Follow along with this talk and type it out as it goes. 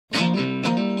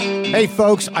Hey,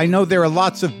 folks, I know there are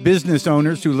lots of business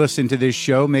owners who listen to this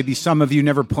show. Maybe some of you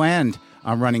never planned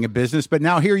on running a business, but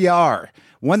now here you are.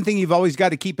 One thing you've always got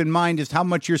to keep in mind is how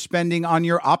much you're spending on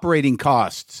your operating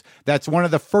costs. That's one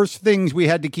of the first things we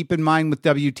had to keep in mind with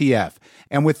WTF.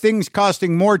 And with things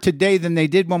costing more today than they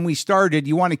did when we started,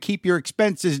 you want to keep your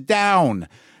expenses down.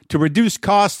 To reduce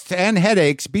costs and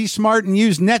headaches, be smart and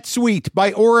use NetSuite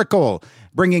by Oracle,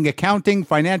 bringing accounting,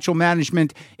 financial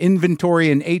management,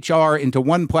 inventory, and HR into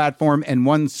one platform and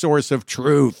one source of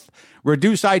truth.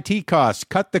 Reduce IT costs,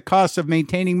 cut the costs of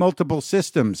maintaining multiple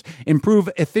systems, improve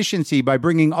efficiency by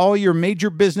bringing all your major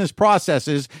business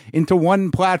processes into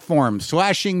one platform,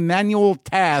 slashing manual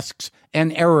tasks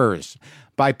and errors.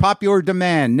 By popular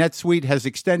demand, NetSuite has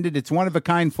extended its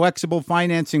one-of-a-kind flexible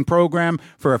financing program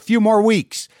for a few more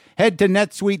weeks. Head to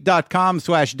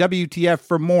netsuite.com/WTF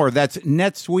for more. That's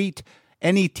NetSuite,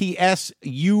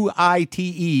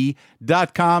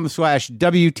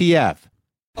 NetSuite.com/WTF.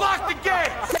 Lock the gate!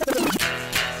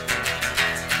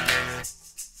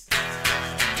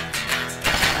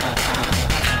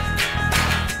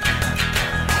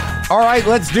 All right,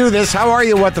 let's do this. How are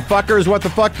you, what the fuckers, what the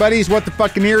fuck buddies, what the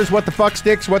fucking ears, what the fuck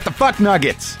sticks, what the fuck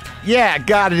nuggets? Yeah,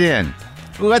 got it in.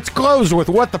 Let's close with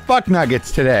what the fuck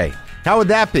nuggets today. How would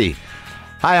that be?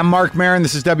 Hi, I'm Mark Maron.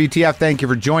 This is WTF. Thank you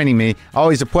for joining me.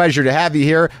 Always a pleasure to have you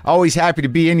here. Always happy to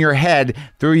be in your head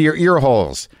through your ear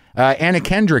holes. Anna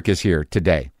Kendrick is here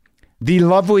today. The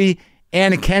lovely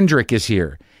Anna Kendrick is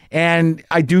here. And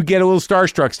I do get a little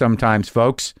starstruck sometimes,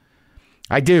 folks.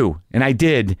 I do, and I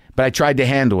did, but I tried to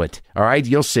handle it. All right,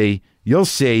 you'll see. You'll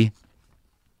see.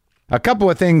 A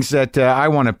couple of things that I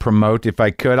want to promote, if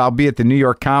I could. I'll be at the New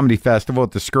York Comedy Festival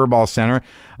at the Skirball Center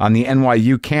on the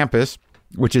NYU campus,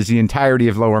 which is the entirety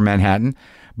of Lower Manhattan.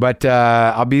 But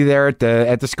I'll be there at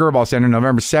the Skirball Center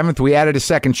November 7th. We added a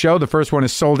second show. The first one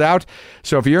is sold out.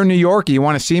 So if you're in New York and you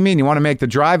want to see me and you want to make the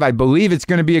drive, I believe it's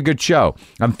going to be a good show.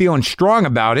 I'm feeling strong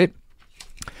about it,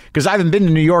 because I haven't been to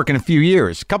New York in a few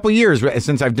years, a couple of years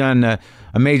since I've done a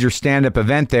major stand-up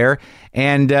event there,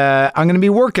 and I'm going to be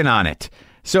working on it.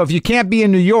 So if you can't be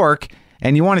in New York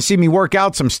and you want to see me work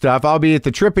out some stuff, I'll be at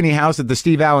the Tripany House at the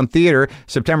Steve Allen Theater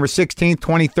September 16th,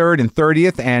 23rd, and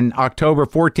 30th, and October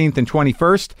 14th and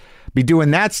 21st. Be doing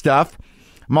that stuff.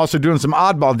 I'm also doing some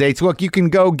oddball dates. Look, you can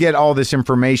go get all this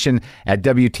information at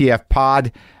WTF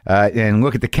Pod and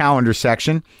look at the calendar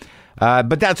section,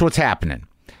 but that's what's happening.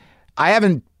 I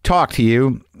haven't talked to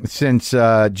you since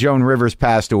Joan Rivers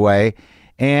passed away,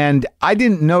 and I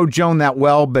didn't know Joan that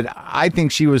well, but I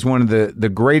think she was one of the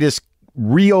greatest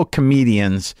real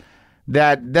comedians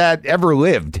that ever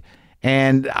lived.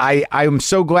 And I'm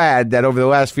so glad that over the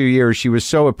last few years she was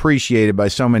so appreciated by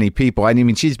so many people. I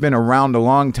mean, she's been around a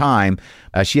long time.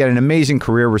 She had an amazing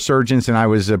career, Resurgence, and I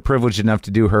was privileged enough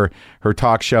to do her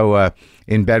talk show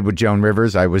in bed with Joan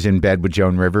Rivers. I was in bed with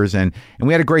Joan Rivers, and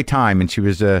we had a great time. And she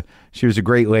was a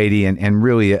great lady, and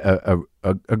really a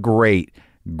great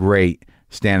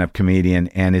stand-up comedian.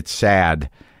 And it's sad,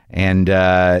 and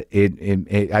I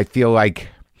feel like,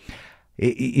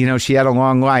 you know, she had a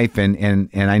long life, and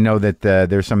I know that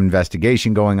there's some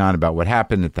investigation going on about what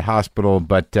happened at the hospital,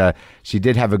 but she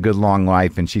did have a good long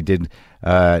life, and she did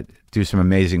do some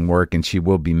amazing work, and she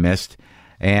will be missed.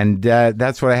 And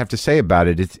that's what I have to say about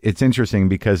it. It's interesting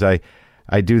because I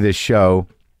do this show,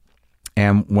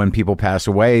 and when people pass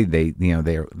away, they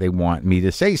want me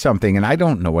to say something, and I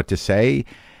don't know what to say.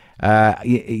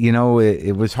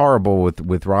 It was horrible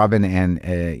with Robin, and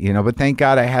but thank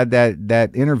God I had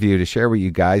that interview to share with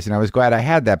you guys, and I was glad I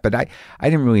had that. But I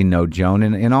didn't really know Joan,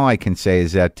 and all I can say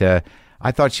is that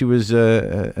I thought she was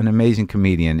an amazing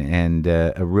comedian and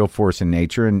a real force in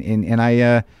nature, and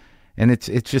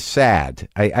it's just sad.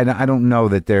 I don't know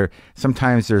that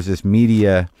sometimes there's this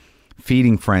media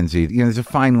feeding frenzy. You know, there's a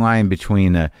fine line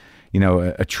between a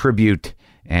tribute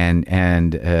and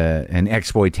an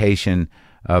exploitation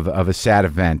of a sad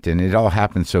event, and it all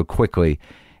happened so quickly.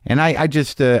 And I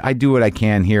just I do what I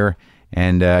can here,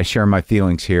 and I share my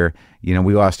feelings here. You know,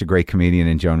 we lost a great comedian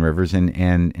in Joan Rivers,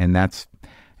 and that's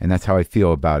how I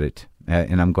feel about it.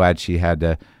 And I'm glad she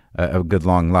had a good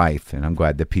long life, and I'm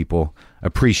glad that people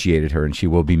appreciated her, and she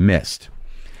will be missed.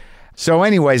 So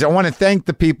anyways, I want to thank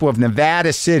the people of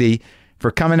Nevada City for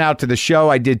coming out to the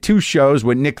show. I did 2 shows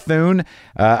with Nick Thune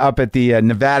up at the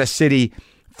Nevada City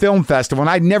Film Festival, and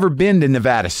I'd never been to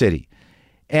Nevada City.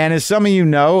 And as some of you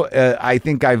know, I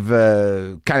think I've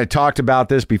kind of talked about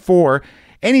this before.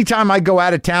 Anytime I go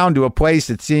out of town to a place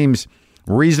that seems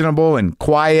reasonable and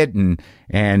quiet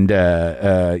and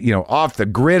off the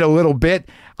grid a little bit,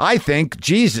 I think,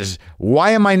 Jesus,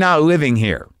 why am I not living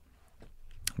here?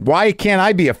 Why can't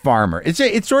I be a farmer?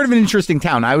 It's sort of an interesting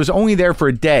town. I was only there for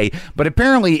a day, but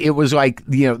apparently it was like,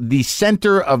 the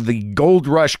center of the gold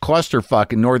rush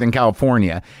clusterfuck in Northern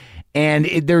California. And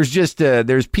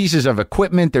there's pieces of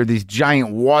equipment. There are these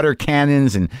giant water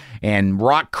cannons and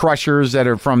rock crushers that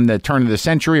are from the turn of the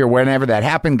century or whenever that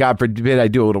happened. God forbid I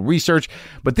do a little research.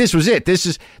 But this was it.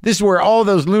 This is where all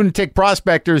those lunatic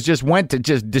prospectors just went to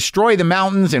just destroy the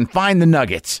mountains and find the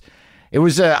nuggets. It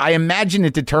was, I imagine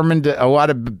it determined a lot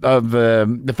of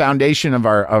the foundation of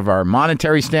our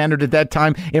monetary standard at that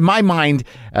time. In my mind,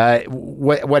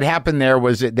 what happened there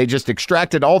was that they just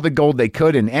extracted all the gold they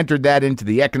could and entered that into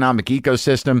the economic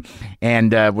ecosystem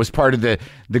and was part of the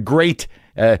great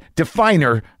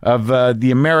definer of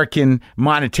the American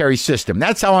monetary system.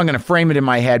 That's how I'm going to frame it in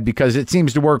my head because it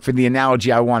seems to work for the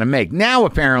analogy I want to make. Now,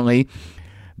 apparently,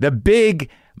 the big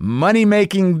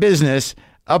money-making business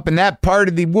up in that part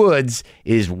of the woods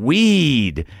is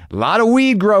weed. A lot of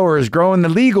weed growers growing the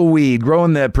legal weed,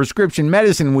 growing the prescription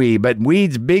medicine weed, but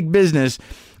weed's big business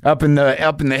up in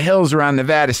the hills around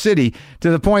Nevada City,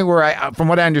 to the point where from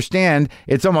what I understand,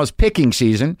 it's almost picking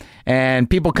season, and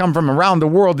people come from around the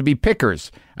world to be pickers.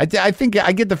 I think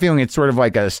I get the feeling it's sort of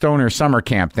like a stoner summer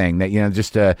camp thing that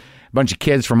just a bunch of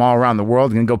kids from all around the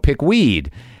world can go pick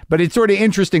weed. But it's sort of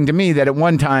interesting to me that at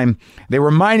one time they were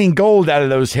mining gold out of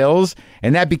those hills,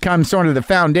 and that becomes sort of the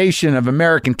foundation of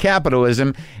American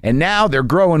capitalism. And now they're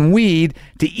growing weed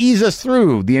to ease us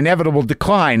through the inevitable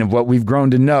decline of what we've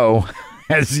grown to know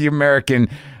as the American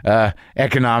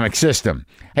economic system.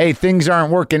 Hey, things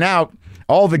aren't working out.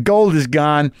 All the gold is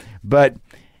gone, but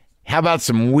how about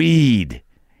some weed?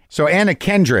 So Anna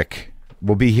Kendrick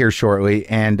will be here shortly,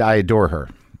 and I adore her.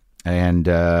 And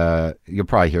you'll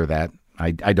probably hear that.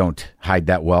 I don't hide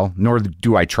that well, nor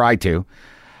do I try to.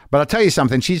 But I'll tell you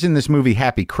something. She's in this movie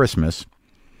Happy Christmas,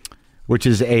 which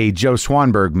is a Joe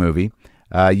Swanberg movie.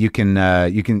 You can.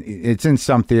 It's in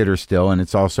some theaters still, and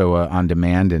it's also on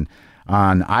demand and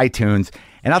on iTunes.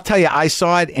 And I'll tell you, I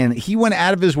saw it, and he went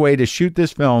out of his way to shoot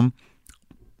this film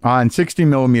on 60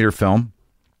 millimeter film,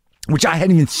 which I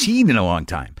hadn't even seen in a long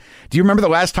time. Do you remember the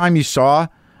last time you saw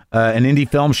an indie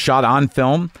film shot on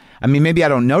film? I mean, maybe I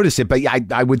don't notice it, but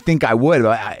I would think I would.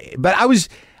 But I was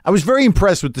very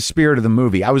impressed with the spirit of the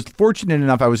movie. I was fortunate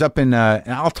enough. I was up in,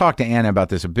 and I'll talk to Anna about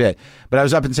this a bit. But I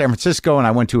was up in San Francisco, and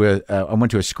I went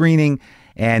to a screening.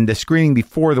 And the screening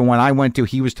before the one I went to,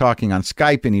 he was talking on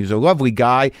Skype, and he was a lovely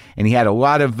guy, and he had a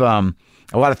lot of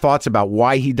thoughts about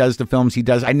why he does the films he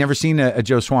does. I'd never seen a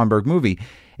Joe Swanberg movie.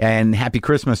 And Happy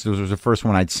Christmas was the first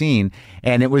one I'd seen,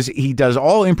 and he does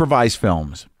all improvised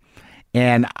films.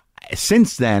 And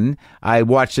since then, I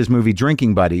watched his movie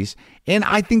Drinking Buddies, and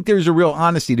I think there's a real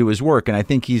honesty to his work, and I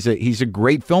think he's a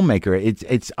great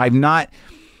filmmaker. I've not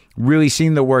really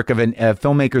seen the work of a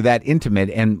filmmaker that intimate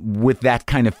and with that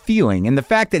kind of feeling. And the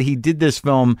fact that he did this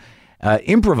film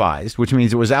improvised, which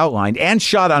means it was outlined and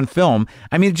shot on film,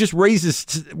 I mean, it just raises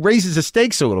the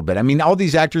stakes a little bit. I mean, all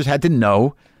these actors had to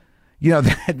know.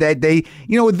 That they,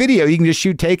 with video, you can just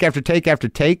shoot take after take after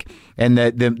take, and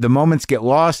the moments get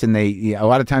lost. And a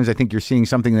lot of times I think you're seeing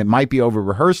something that might be over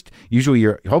rehearsed. Usually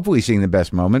you're hopefully seeing the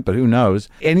best moment, but who knows?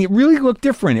 And it really looked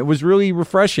different. It was really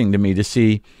refreshing to me to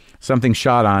see something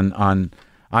shot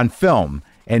on film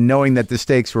and knowing that the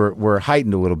stakes were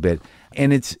heightened a little bit.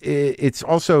 And it's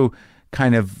also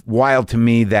kind of wild to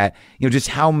me that, just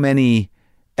how many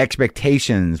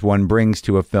expectations one brings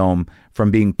to a film from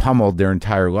being pummeled their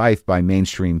entire life by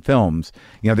mainstream films.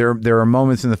 There are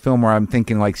moments in the film where I'm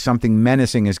thinking like something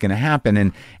menacing is going to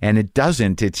happen, and it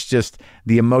doesn't. It's just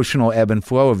the emotional ebb and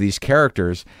flow of these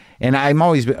characters. And I'm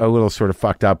always a little sort of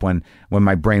fucked up when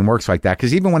my brain works like that.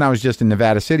 Because even when I was just in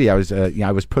Nevada City, I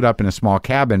was put up in a small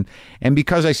cabin, and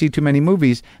because I see too many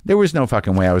movies, there was no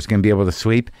fucking way I was going to be able to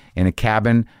sleep in a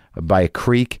cabin by a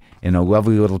creek in a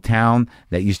lovely little town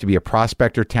that used to be a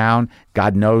prospector town.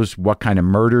 God knows what kind of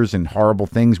murders and horrible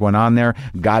things went on there.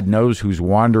 God knows who's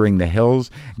wandering the hills.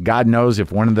 God knows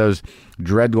if one of those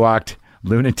dreadlocked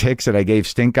lunatics that I gave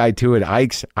stink eye to at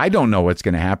Ike's, I don't know what's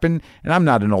going to happen. And I'm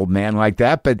not an old man like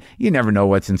that, but you never know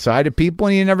what's inside of people,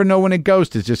 and you never know when a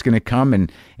ghost is just going to come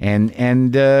and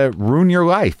ruin your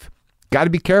life. Got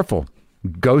to be careful.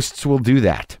 Ghosts will do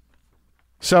that.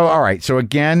 So, all right. So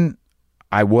again,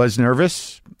 I was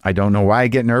nervous. I don't know why I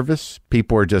get nervous.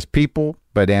 People are just people,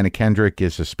 but Anna Kendrick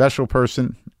is a special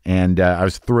person, and I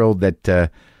was thrilled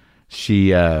that she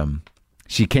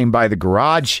came by the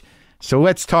garage So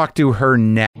let's talk to her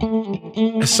now.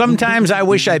 Sometimes I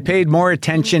wish I paid more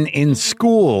attention in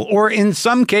school, or in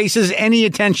some cases, any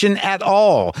attention at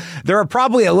all. There are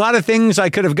probably a lot of things I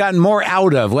could have gotten more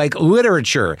out of, like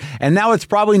literature, and now it's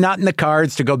probably not in the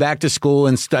cards to go back to school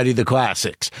and study the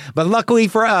classics. But luckily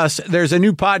for us, there's a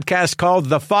new podcast called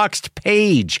The Foxed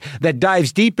Page that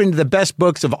dives deep into the best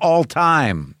books of all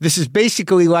time. This is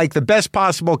basically like the best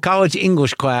possible college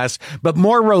English class, but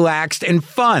more relaxed and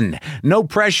fun. No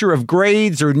pressure of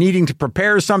grades or needing to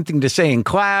prepare something to say in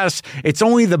class. It's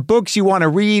only the books you want to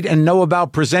read and know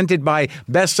about, presented by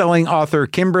best-selling author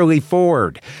Kimberly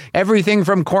Ford. Everything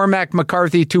from Cormac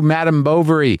McCarthy to Madame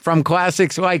Bovary, from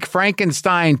classics like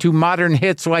Frankenstein to modern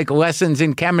hits like Lessons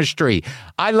in Chemistry.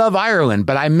 I love Ireland,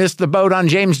 but I missed the boat on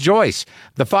James Joyce.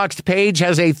 The Foxed Page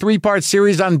has a 3-part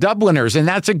series on Dubliners, and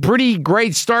that's a pretty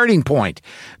great starting point.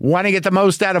 Want to get the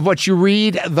most out of what you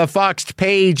read? The Foxed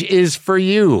Page is for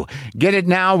you. Get it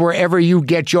now wherever you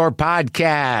get your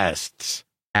podcasts.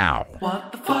 Now.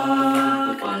 What the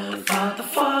fuck? What the fuck? The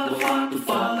fuck? What the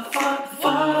fuck? The fuck? The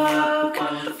fuck?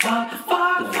 What the fuck? The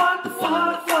fuck? What the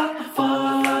fuck? What the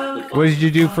fuck? What did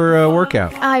you do for a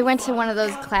workout? I went to one of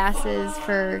those classes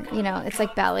for, it's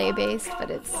like ballet based, but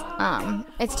it's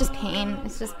just pain.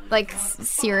 It's just like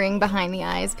searing behind the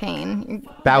eyes pain.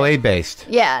 Ballet based.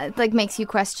 Yeah, it like makes you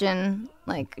question,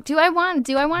 like, do I want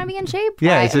to be in shape?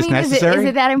 Yeah, is this necessary? Is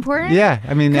it that important? Yeah,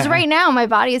 I mean, because right now my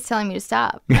body is telling me to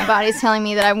stop. My body is telling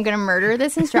me that I'm going to murder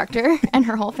this instructor and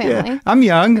her whole family. Yeah. I'm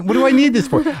young. What do I need this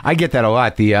for? I get that a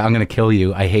lot. The I'm going to kill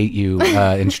you, I hate you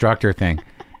instructor thing.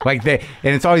 And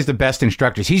it's always the best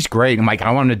instructors. He's great. I'm like,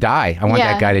 I want him to die. I want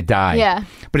that guy to die. Yeah.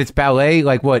 But it's ballet.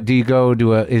 Like, what do you go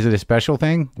to? Is it a special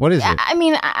thing? What is it? I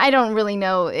mean, I don't really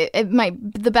know. It might,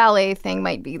 the ballet thing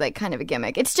might be like kind of a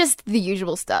gimmick. It's just the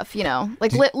usual stuff,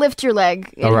 like lift your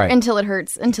leg until it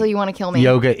hurts, until you want to kill me.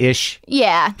 Yoga-ish.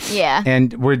 Yeah. And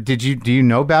do you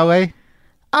know ballet?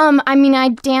 I mean, I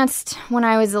danced when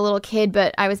I was a little kid,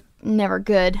 but I was never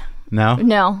good.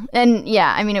 No. And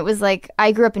yeah, I mean, it was like,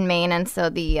 I grew up in Maine, and so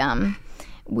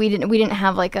we didn't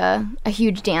have like a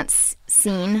huge dance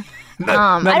scene.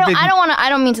 I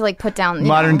don't mean to like put down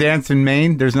modern dance in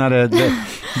Maine. There's not a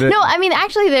No, I mean,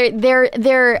 actually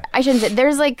there I shouldn't say,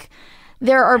 there's like,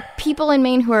 there are people in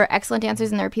Maine who are excellent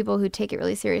dancers, and there are people who take it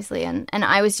really seriously, and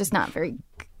I was just not very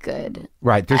good.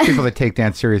 Right. There's people that take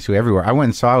dance seriously everywhere. I went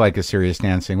and saw like a serious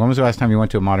dancing. When was the last time you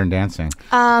went to a modern dancing?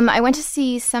 I went to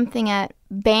see something at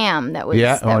BAM that was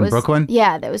in Brooklyn.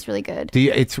 Yeah, that was really good.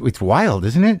 It's wild,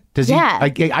 isn't it? I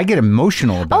get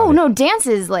emotional about it. Oh no, dance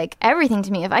is like everything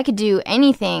to me. If I could do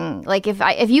anything, like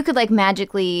if you could like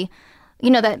magically.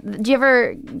 Has anybody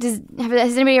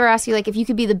ever asked you, like, if you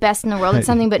could be the best in the world at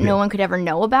something, but no one could ever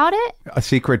know about it? A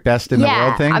secret best in the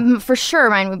world thing? For sure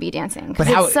mine would be dancing. Because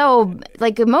it's so,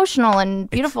 like, emotional and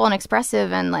beautiful and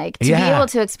expressive, and, like, to be able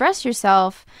to express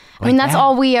yourself. I mean, that's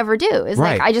all we ever do is,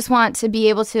 like, I just want to be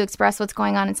able to express what's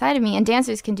going on inside of me, and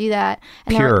dancers can do that.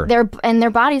 And pure.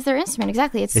 Their body's their instrument.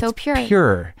 Exactly. It's so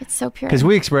pure. It's so pure. Because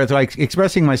we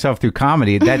expressing myself through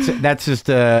comedy, that's just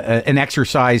an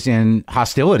exercise in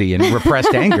hostility and repressed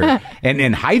anger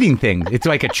and hiding things. It's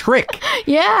like a trick.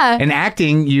 Yeah. And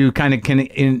acting, you kind of can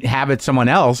inhabit someone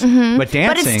else, but dancing.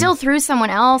 But it's still through someone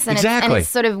else, and exactly. It's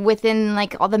sort of within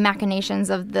like all the machinations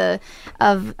of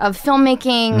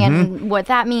filmmaking and what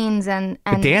that means. And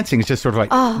but dancing is just sort of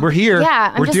like, we're here.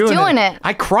 Yeah, I'm just doing it.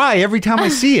 I cry every time I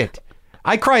see it.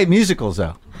 I cry at musicals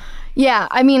though. Yeah,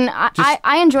 I mean,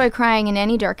 I enjoy crying in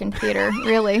any darkened theater,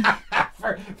 really.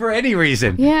 for any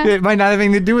reason. Yeah. It might not have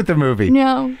anything to do with the movie.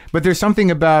 No. But there's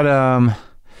something about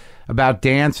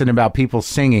dance and about people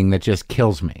singing that just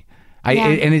kills me.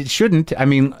 And it shouldn't. I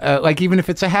mean, like even if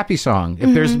it's a happy song,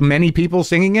 if there's many people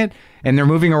singing it and they're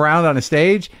moving around on a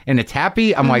stage and it's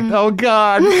happy, I'm like, oh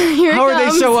God, how are they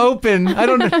so open? I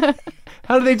don't know.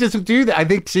 How do they just do that? I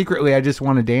think secretly I just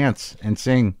want to dance and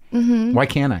sing. Why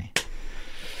can't I?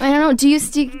 I don't know. Can you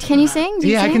sing? Do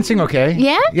you sing? I can sing okay.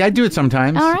 Yeah? Yeah, I do it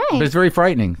sometimes. All right. But it's very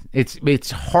frightening.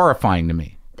 It's horrifying to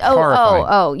me. Horrifying.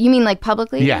 Oh, you mean like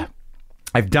publicly? Yeah.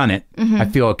 I've done it. I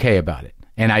feel okay about it.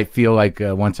 And I feel like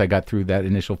once I got through that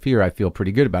initial fear, I feel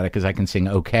pretty good about it because I can sing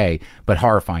okay, but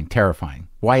horrifying, terrifying.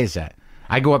 Why is that?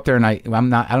 I go up there and I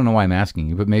don't know why I'm asking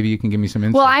you, but maybe you can give me some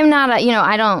insight. Well, I'm not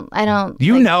I don't.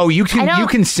 You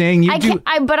can sing.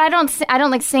 But I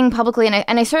don't like sing publicly,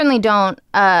 and I certainly don't.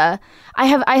 I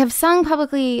have sung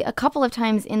publicly a couple of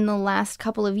times in the last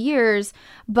couple of years,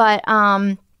 but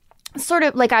sort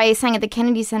of like I sang at the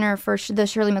Kennedy Center for the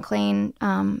Shirley MacLaine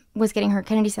was getting her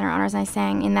Kennedy Center honors, and I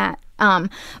sang in that.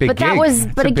 But that was,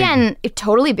 but again,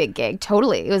 totally big gig.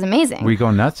 Totally, it was amazing. Were you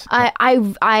going nuts?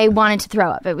 I wanted to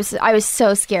throw up. I was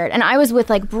so scared, and I was with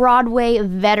like Broadway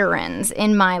veterans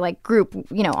in my like group,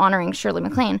 honoring Shirley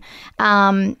MacLaine,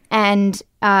 and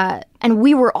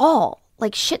we were all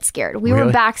like shit scared. We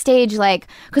were backstage like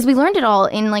because we learned it all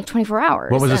in like 24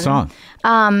 hours. What was the song?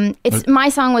 My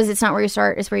song was "It's Not Where You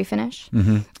Start, It's Where You Finish."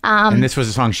 Mm-hmm. And this was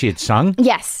a song she had sung?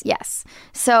 Yes.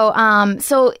 So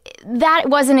that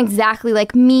wasn't exactly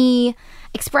like me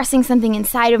expressing something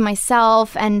inside of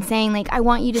myself and saying like I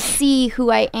want you to see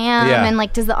who I am and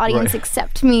like does the audience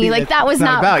accept me? Like that was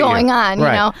not going on, you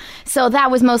know. So that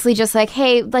was mostly just like,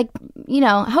 hey, like,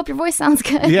 I hope your voice sounds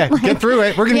good. Yeah, like, get through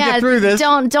it. We're gonna get through this.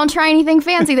 Don't try anything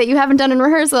fancy that you haven't done in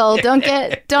rehearsal. Don't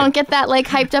get that like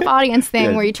hyped up audience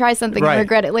thing where you try something and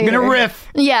regret it later. I'm gonna riff.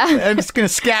 Yeah. I'm just gonna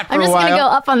scat for a while. I'm just gonna go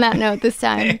up on that note this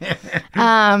time.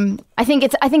 I think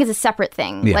it's a separate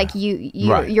thing. Yeah. Like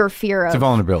your fear of it's a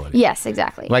vulnerability. Yes,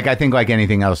 exactly. Like I think like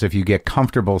anything else, if you get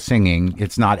comfortable singing,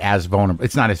 it's not as vulnerable.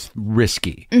 It's not as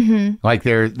risky. Mm-hmm. Like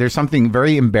there's something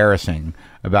very embarrassing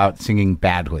about singing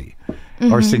badly.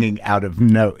 Mm-hmm. Or singing out of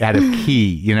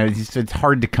key, it's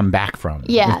hard to come back from.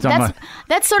 Yeah,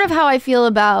 that's sort of how I feel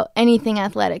about anything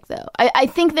athletic, though. I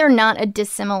think they're not a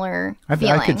dissimilar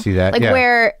feeling. I could see that, like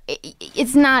where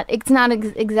it's not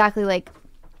exactly like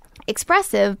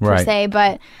expressive per se,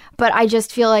 but I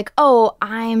just feel like,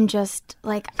 I'm just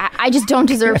like I just don't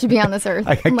deserve to be on this earth.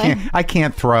 I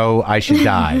can't throw. I should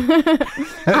die.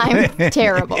 I'm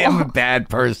terrible. I'm a bad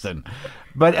person.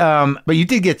 But you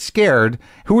did get scared.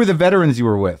 Who were the veterans you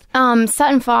were with?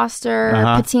 Sutton Foster,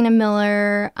 Patina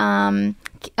Miller,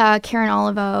 Karen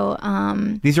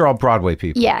Olivo. These are all Broadway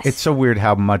people. Yes. It's so weird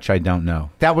how much I don't know.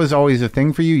 That was always a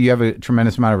thing for you? You have a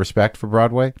tremendous amount of respect for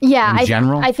Broadway? Yeah. In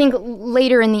general? I think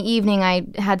later in the evening I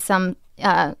had some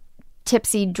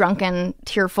tipsy, drunken,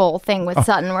 tearful thing with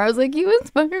Sutton where I was like, you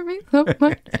inspire me so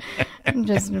much. I'm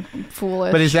just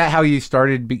foolish. But is that how you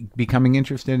started becoming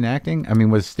interested in acting? I mean,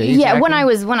 was stage acting? when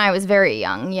I was very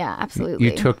young. Yeah, absolutely.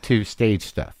 You took to stage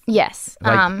stuff? Yes.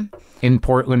 Like in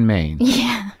Portland, Maine?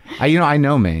 Yeah. I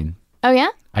know Maine. Oh, yeah?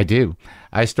 I do.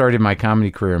 I started my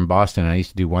comedy career in Boston, and I used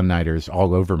to do one-nighters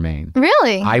all over Maine.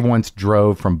 Really? I once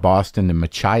drove from Boston to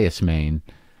Machias, Maine.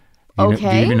 Do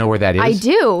you even know where that is? I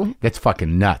do. That's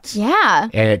fucking nuts. Yeah.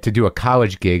 To do a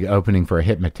college gig opening for a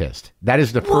hypnotist. That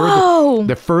is the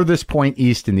furthest point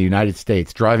east in the United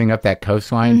States, driving up that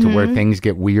coastline to where things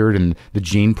get weird and the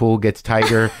gene pool gets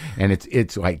tighter. And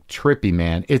it's like trippy,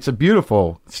 man. It's a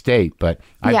beautiful state, but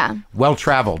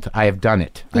well-traveled. I have done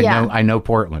it. I know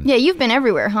Portland. Yeah, you've been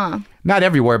everywhere, huh? Not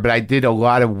everywhere, but I did a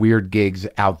lot of weird gigs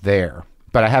out there.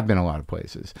 But I have been a lot of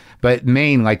places. But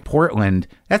Maine, like Portland,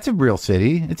 that's a real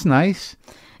city. It's nice.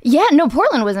 Yeah, no,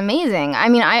 Portland was amazing. I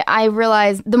mean, I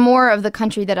realized the more of the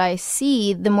country that I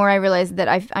see, the more I realize that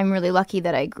I'm really lucky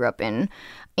that I grew up in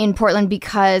Portland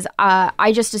because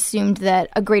I just assumed that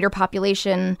a greater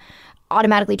population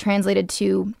automatically translated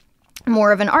to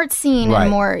more of an art scene and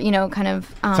more, kind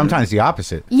of... sometimes the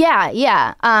opposite.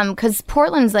 Yeah. Because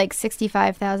Portland's like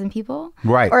 65,000 people.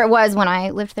 Right. Or it was when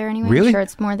I lived there anyway. Really? I'm sure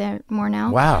it's more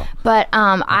now. Wow. But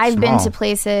I've been to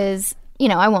places...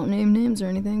 I won't name names or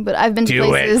anything, but I've been to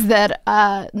places that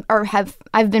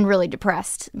I've been really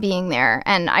depressed being there.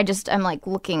 And I'm like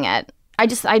looking at...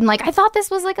 I'm like, I thought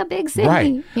this was like a big city.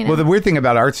 Right. Well, the weird thing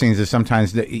about art scenes is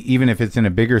sometimes, even if it's in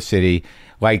a bigger city,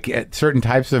 like certain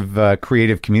types of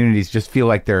creative communities just feel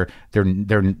like they're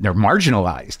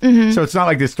marginalized. Mm-hmm. So it's not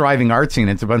like this thriving art scene.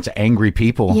 It's a bunch of angry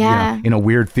people in a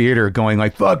weird theater going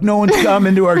like, fuck, no one's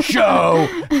coming to our show.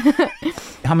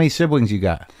 How many siblings you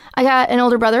got? I got an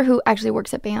older brother who actually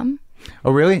works at BAM.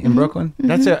 Oh, really? In Brooklyn?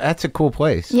 Mm-hmm. That's a cool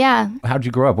place. Yeah. How'd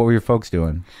you grow up? What were your folks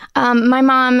doing? My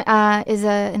mom is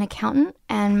an accountant,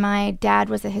 and my dad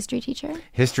was a history teacher.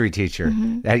 History teacher.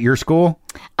 At your school?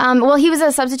 Well, he was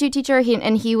a substitute teacher,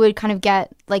 and he would kind of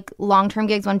get like long-term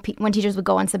gigs when teachers would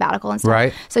go on sabbatical and stuff.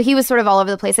 Right. So he was sort of all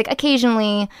over the place. Like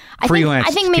occasionally, I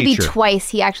think maybe teacher. Twice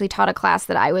he actually taught a class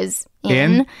that I was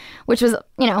in? Which was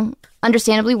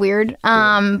understandably weird.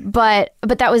 But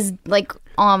that was like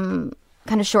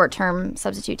kind of short-term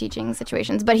substitute teaching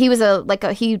situations. But he was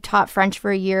he taught French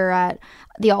for a year at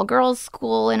the all-girls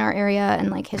school in our area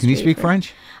and like history. Can you speak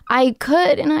French? I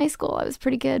could in high school. I was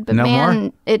pretty good, but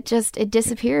it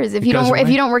disappears if you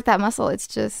don't work that muscle. It's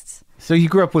just. So you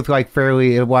grew up with like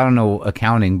fairly, I don't know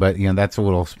accounting, but that's a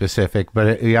little specific.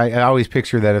 But I always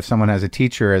picture that if someone has a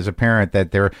teacher as a parent,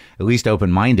 that they're at least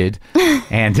open-minded,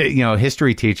 and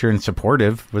history teacher and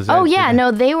supportive. Was that,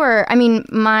 no, they were. I mean,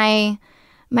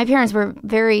 my parents were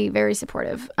very, very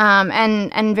supportive,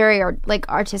 and very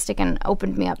artistic, and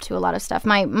opened me up to a lot of stuff.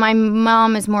 My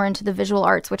mom is more into the visual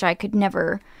arts, which I could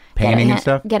never painting and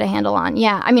stuff get a handle on.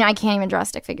 Yeah, I mean, I can't even draw a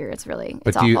stick figure. It's really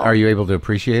But awful. are you able to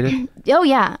appreciate it? Oh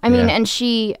yeah, I mean, and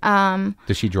she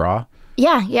does she draw?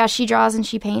 Yeah, she draws and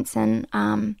she paints,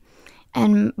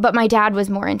 but my dad was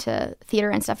more into theater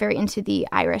and stuff, very into the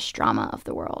Irish drama of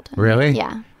the world. Really?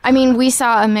 Yeah. I mean, we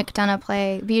saw a McDonough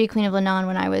play, Beauty Queen of Lebanon,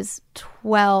 when I was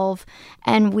 12,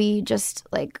 and we just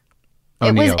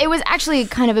it was actually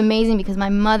kind of amazing because my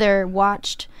mother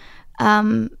watched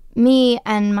me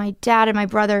and my dad and my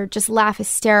brother just laugh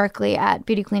hysterically at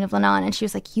Beauty Queen of Lebanon, and she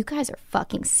was like, "You guys are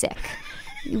fucking sick.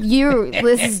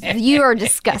 You are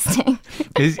disgusting."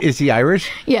 Is he Irish?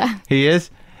 Yeah, he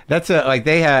is. That's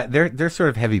they're sort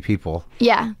of heavy people.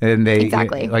 Yeah, and they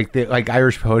exactly like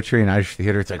Irish poetry and Irish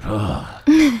theater. It's like, oh,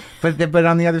 but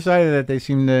on the other side of that, they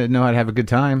seem to know how to have a good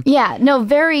time. Yeah, no,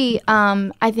 very.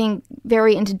 I think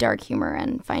very into dark humor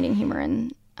and finding humor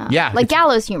in. Like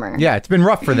gallows humor. Yeah, it's been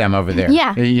rough for them over there.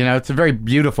 Yeah. It's a very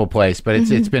beautiful place, but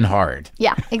it's been hard.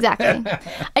 Yeah, exactly.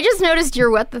 I just noticed your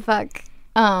what the fuck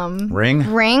ring.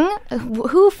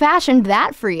 Who fashioned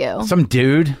that for you? Some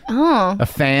dude. Oh. A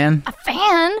fan. A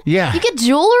fan? Yeah. You get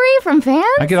jewelry from fans?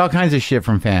 I get all kinds of shit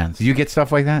from fans. Do you get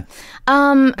stuff like that?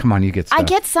 Come on, you get stuff. I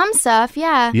get some stuff,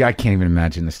 yeah. Yeah, I can't even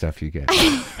imagine the stuff you get.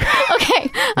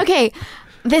 Okay.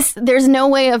 There's no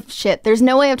way of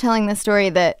telling this story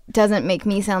that doesn't make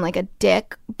me sound like a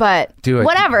dick, but do it.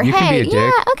 Whatever. You can be a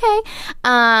dick. Okay.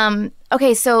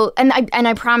 Okay, so and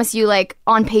I promise you, like,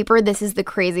 on paper, this is the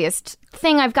craziest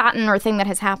thing I've gotten or thing that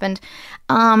has happened.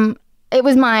 It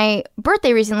was my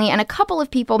birthday recently, and a couple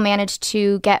of people managed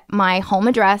to get my home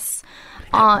address.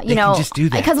 Can just do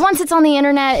that. Because once it's on the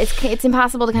internet, it's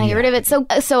impossible to kind of get rid of it.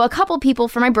 So a couple people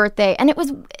for my birthday, and it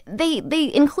was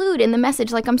they include in the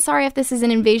message, like, "I'm sorry if this is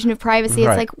an invasion of privacy."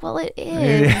 Right. It's like, well, it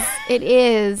is. It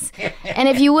is. And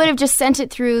if you would have just sent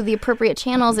it through the appropriate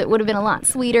channels, it would have been a lot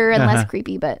sweeter and less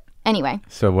creepy. But anyway.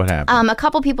 So what happened? A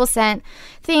couple people sent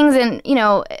things, and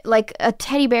like a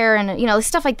teddy bear, and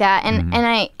stuff like that, and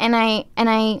I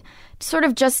sort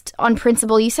of just on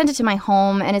principle, you sent it to my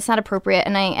home and it's not appropriate,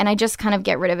 and I just kind of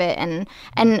get rid of it, and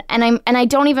I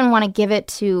don't even want to give it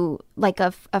to like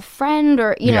a friend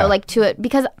or like to it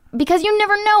because you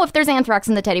never know if there's anthrax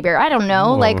in the teddy bear. I don't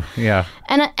know.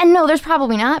 And no, there's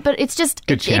probably not, but it's just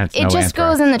good chance it just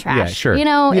goes in the trash. Yeah, sure.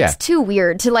 It's too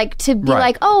weird to be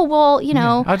like, oh well,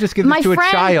 I'll just give this to a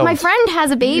child. My friend has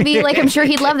a baby, like I'm sure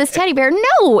he'd love this teddy bear.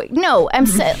 No,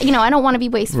 I don't want to be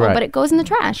wasteful, but it goes in the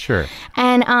trash. Sure.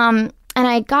 And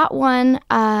I got one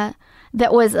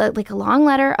that was like a long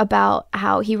letter about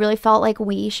how he really felt like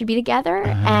we should be together,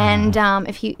 and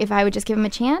if I would just give him a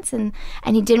chance, and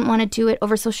he didn't want to do it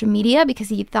over social media because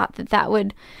he thought that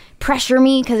would pressure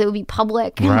me because it would be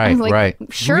public. And I was like, right.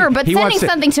 Sure, but sending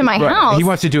something to my house. He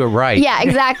wants to do it right. Yeah,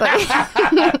 exactly.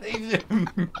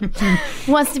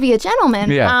 Wants to be a gentleman.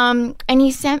 Yeah. And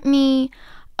he sent me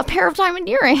a pair of diamond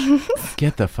earrings.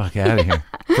 Get the fuck out of here.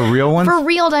 For real ones? For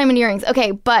real diamond earrings.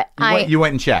 Okay, but you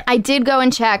went and checked. I did go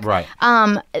and check. Right.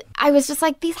 I was just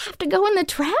like, these have to go in the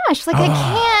trash. Like,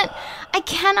 I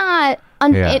cannot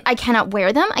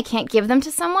wear them. I can't give them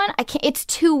to someone. It's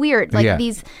too weird. Like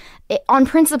on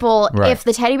principle, if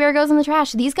the teddy bear goes in the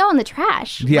trash, these go in the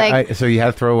trash. Yeah, so you had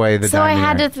to throw away the diamond So I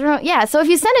had to throw, so if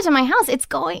you send it to my house, it's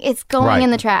going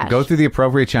in the trash. Go through the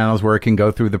appropriate channels where it can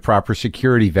go through the proper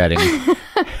security vetting.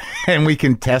 And we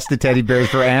can test the teddy bears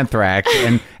for anthrax,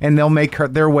 and they'll make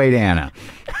their way to Anna.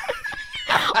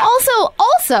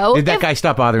 Also, did that guy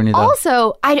stop bothering you though?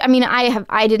 Also, I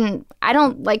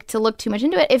don't like to look too much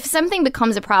into it. If something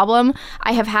becomes a problem,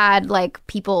 I have had like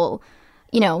people,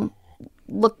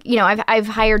 look, I've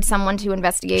hired someone to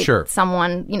investigate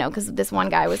someone, because this one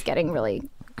guy was getting really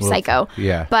psycho.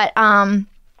 Yeah.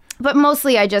 But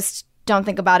mostly I just don't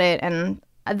think about it, and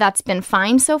that's been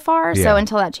fine so far. Yeah. So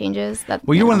until that changes,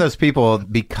 you're one of those people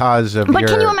because of. But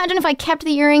can you imagine if I kept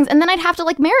the earrings and then I'd have to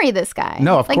like marry this guy?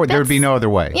 No, of course there would be no other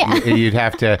way. Yeah. You'd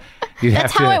have to.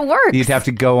 That's how it works. You'd have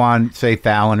to go on, say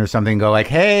Fallon or something, and go like,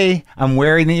 "Hey, I'm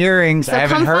wearing the earrings. So I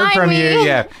haven't heard from you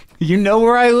yet. You know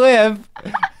where I live.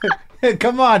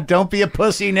 Come on, don't be a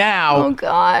pussy now." Oh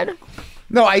God.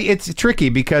 No, it's tricky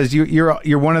because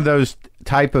you're one of those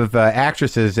type of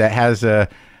actresses that has a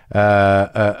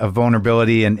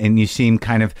vulnerability, and you seem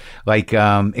kind of like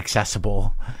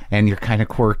accessible, and you're kind of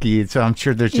quirky. So I'm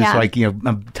sure there's just like a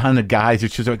ton of guys.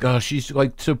 It's just like, oh, she's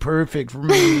like so perfect for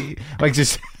me. Like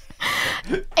just.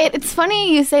 It's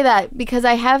funny you say that because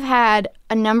I have had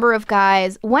a number of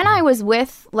guys when I was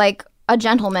with like a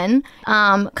gentleman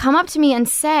come up to me and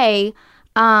say,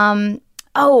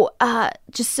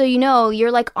 just so you know,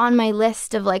 you're like on my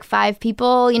list of like 5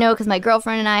 people, you know, because my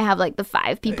girlfriend and I have like the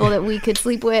 5 people that we could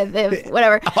sleep with, if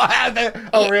whatever.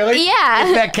 Oh, really? Yeah.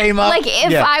 If that came up? Like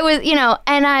if I was, you know,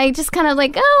 and I just kind of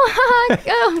like,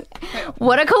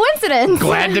 what a coincidence.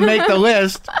 Glad to make the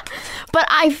list. But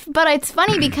it's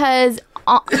funny because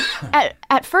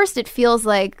at first it feels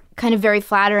like kind of very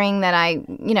flattering that I,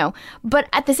 you know, but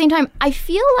at the same time, I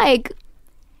feel like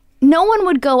no one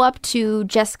would go up to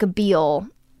Jessica Biel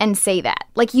and say that.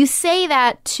 Like, you say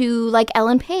that to, like,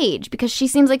 Ellen Page because she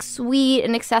seems, like, sweet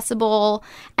and accessible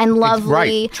and lovely.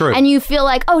 Right, true. And you feel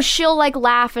like, oh, she'll, like,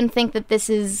 laugh and think that this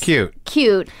is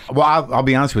cute. Well, I'll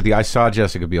be honest with you. I saw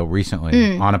Jessica Biel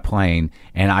recently on a plane,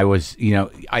 and I was, you know,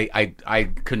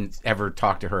 I couldn't ever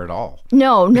talk to her at all.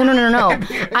 No.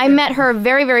 I met her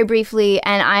very, very briefly,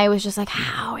 and I was just like,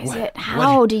 how is it?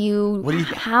 How are you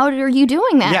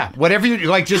doing that? Yeah, whatever you,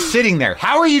 like, just sitting there.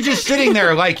 How are you just sitting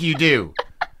there like you do?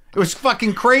 It was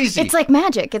fucking crazy. It's like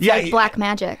magic. It's like black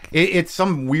magic. It's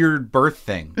some weird birth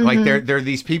thing. Mm-hmm. Like there are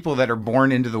these people that are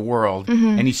born into the world,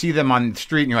 and you see them on the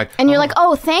street, and you're like, you're like,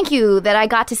 oh, thank you that I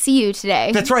got to see you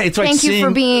today. That's right. It's like thank you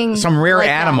for being some rare like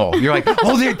animal. You're like,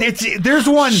 oh, there's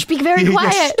one. Shh, be very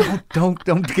quiet. Don't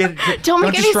get don't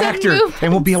make distract her, move.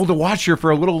 and we'll be able to watch her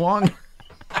for a little longer.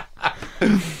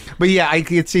 But yeah, I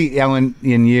could see Ellen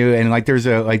in you, and like there's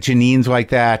like Janine's like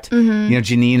that. Mm-hmm. You know,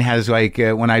 Janine has like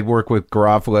when I work with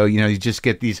Garofalo, you know, you just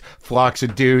get these flocks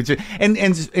of dudes,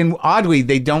 and oddly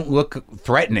they don't look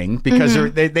threatening because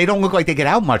they don't look like they get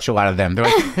out much. A lot of them, they're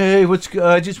like, hey, what's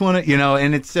I just want to, you know,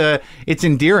 and it's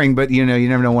endearing, but you know, you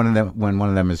never know when one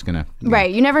of them is gonna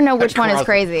you never know which one is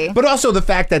crazy. But also the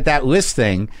fact that list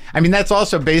thing, I mean, that's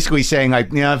also basically saying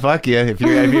like, yeah, fuck you if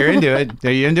you're into it.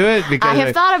 Are you into it? Because I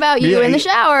have thought about you in the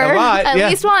shower. At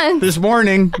least once. This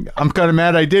morning, I'm kind of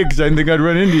mad I did because I didn't think I'd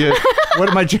run into you. What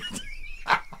am I...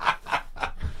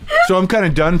 So I'm kind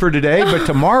of done for today, but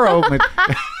tomorrow...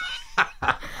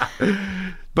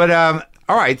 But,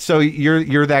 all right, so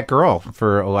you're that girl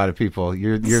for a lot of people.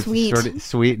 You're sweet. Sort of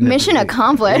sweet. Mission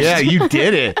accomplished. Yeah, you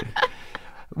did it.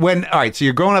 All right, so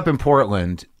you're growing up in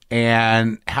Portland,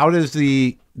 and how does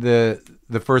the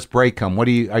first break come? Are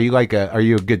you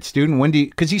a good student?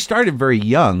 Because you started very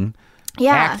young.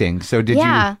 Acting. So did you?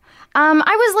 I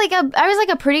was like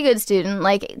a pretty good student,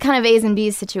 like kind of A's and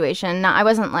B's situation. No, I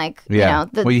wasn't like you know.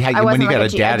 When you got a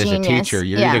dad as a teacher,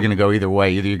 you're either going to go either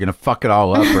way. Either you're going to fuck it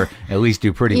all up or at least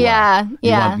do pretty well.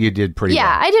 You did pretty well.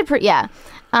 Yeah, I did pretty. Yeah,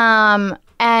 and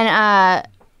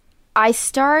I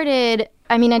started.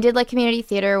 I mean, I did like community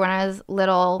theater when I was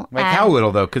little. Like how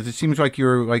little though? Because it seems like you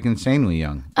were like insanely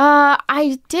young.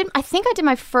 I think I did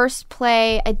my first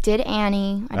play. I did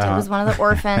Annie. I was one of the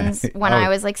orphans when I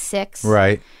was like 6.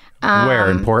 Right. Where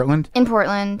in Portland? In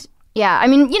Portland. Yeah. I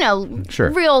mean, you know,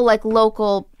 real like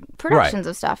local productions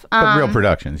of stuff. But real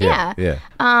productions. Yeah.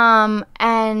 And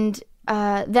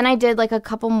then I did like a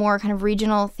couple more kind of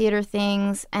regional theater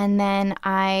things, and then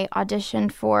I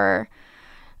auditioned for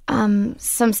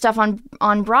some stuff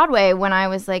on Broadway when I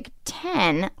was like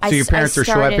 10. So your parents are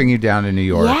schlepping you down to New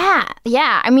York.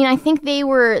 Yeah. I mean, I think they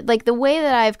were, like, the way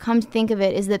that I've come to think of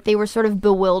it is that they were sort of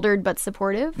bewildered but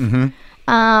supportive.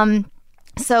 Mm-hmm.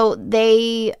 So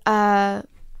they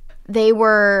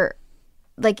were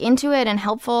like into it and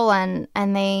helpful, and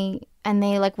they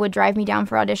like would drive me down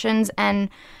for auditions, and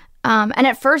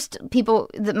at first people,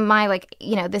 my like,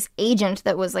 you know, this agent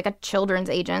that was like a children's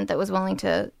agent that was willing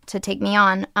to take me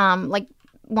on, like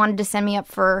wanted to send me up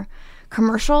for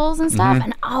commercials and stuff. Mm-hmm.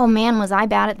 And oh man, was I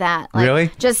bad at that. Like,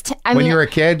 really? I mean, when you were a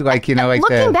kid, like, you know, like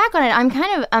looking back on it, I'm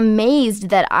kind of amazed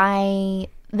that I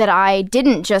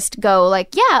didn't just go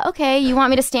like, yeah, okay, you want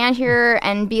me to stand here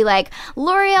and be like,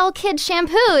 L'Oreal Kid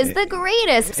shampoo is the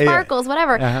greatest, sparkles,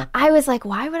 whatever. Uh-huh. I was like,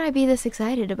 why would I be this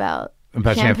excited about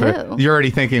shampoo? You're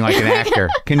already thinking like an actor.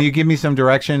 Can you give me some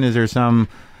direction? Is there some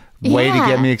way to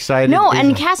get me excited? No,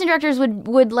 and casting directors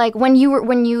would like when you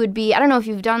would be, I don't know if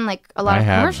you've done like a lot of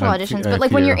commercial auditions, but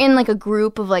like when you're in like a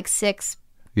group of like 6,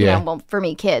 you know, well, for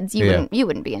me, kids, you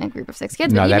wouldn't be in a group of 6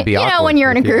 kids. No, but that'd be awkward. You know, when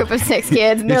you're in a group of 6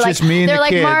 kids, and they're like,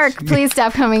 kids. Mark, please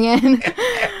stop coming in.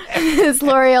 This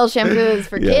L'Oreal shampoo is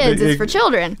for kids, it's for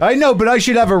children. I know, but I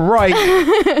should have a right.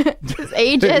 It's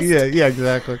ageist. yeah,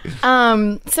 exactly.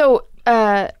 So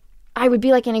I would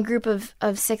be like in a group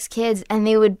of 6 kids, and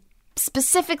they would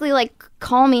specifically like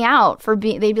call me out for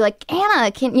they'd be like, Anna,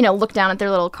 can you know, look down at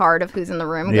their little card of who's in the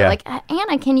room and go like,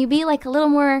 Anna, can you be like a little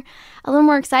more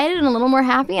excited and a little more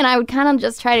happy? And I would kind of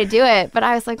just try to do it, but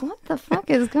I was like, what the fuck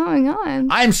is going on?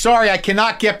 I'm sorry, I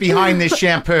cannot get behind this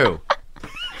shampoo.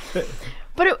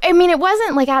 But it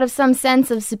wasn't like out of some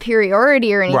sense of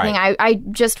superiority or anything. Right. I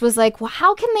just was like, well,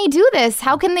 how can they do this?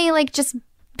 How can they like just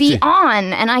be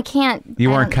on? And I can't. You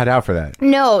weren't cut out for that.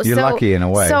 No, you're lucky in a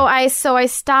way. So I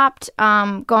stopped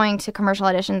going to commercial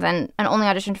auditions and only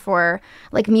auditioned for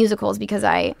like musicals because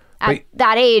at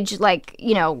that age, like,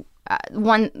 you know.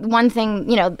 One thing,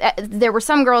 you know, there were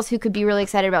some girls who could be really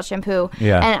excited about Shampoo,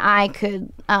 and I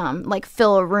could like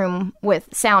fill a room with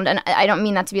sound. And I don't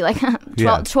mean that to be like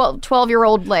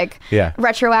 12-year-old like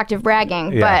retroactive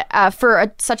bragging, but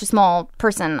for such a small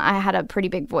person, I had a pretty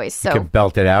big voice. So you could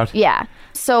belt it out. Yeah.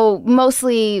 So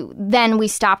mostly then we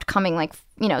stopped coming like,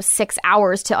 you know, 6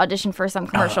 hours to audition for some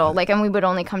commercial, like, and we would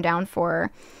only come down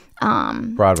for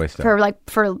Broadway stuff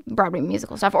for Broadway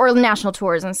musical stuff or national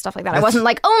tours and stuff like that. I wasn't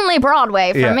like only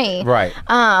Broadway for me, right?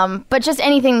 But just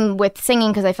anything with singing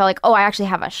because I felt like, oh, I actually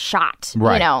have a shot,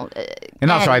 right? You know.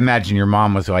 And also, I imagine your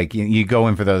mom was like, you go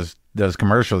in for those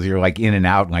commercials, you're like in and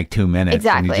out in like 2 minutes,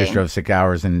 exactly. And you just drove 6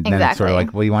 hours, and then it's sort of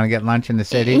like, well, you want to get lunch in the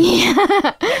city?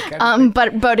 Yeah.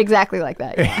 But exactly like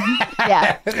that.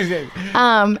 Yeah.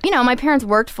 You know, my parents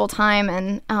worked full time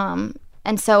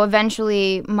and so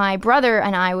eventually my brother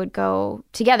and I would go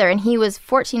together, and he was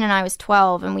 14 and I was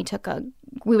 12, and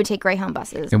we would take Greyhound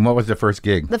buses. And what was the first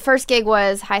gig? The first gig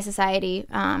was High Society,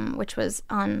 which was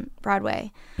on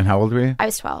Broadway. And how old were you? I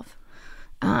was 12.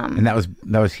 And that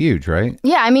was huge, right?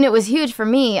 Yeah, I mean, it was huge for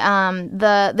me.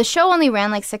 The show only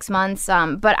ran like 6 months,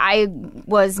 but I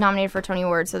was nominated for a Tony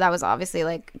Award, so that was obviously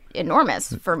like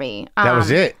enormous for me. That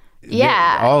was it.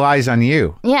 Yeah. All eyes on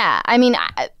you. Yeah, I mean,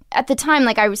 at the time,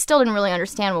 like, I still didn't really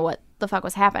understand what the fuck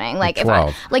was happening. Like,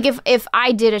 if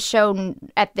I did a show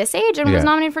at this age and was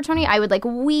nominated for Tony, I would like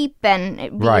weep and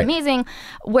it'd be amazing.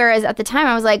 Whereas at the time,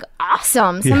 I was like,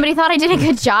 awesome. Somebody thought I did a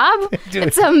good job.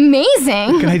 It's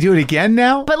amazing. Can I do it again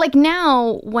now? But like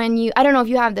now, I don't know if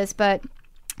you have this, but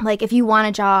like if you want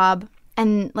a job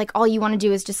and like all you want to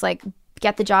do is just like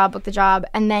get the job, book the job,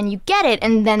 and then you get it,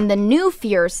 and then the new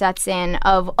fear sets in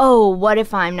of, oh, what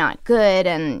if I'm not good?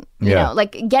 And you know,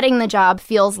 like getting the job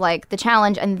feels like the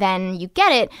challenge, and then you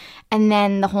get it, and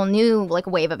then the whole new like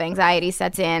wave of anxiety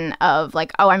sets in of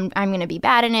like, oh, I'm gonna be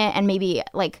bad in it, and maybe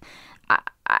like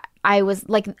I was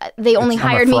like, they only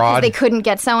hired me because they couldn't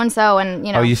get so and so, and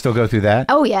you know. Oh, you still go through that?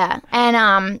 Oh yeah,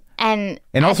 and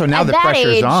also now the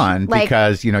pressure's age, on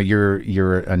because you know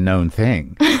you're a known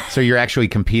thing, so you're actually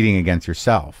competing against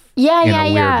yourself. in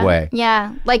a weird way.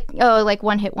 Yeah, like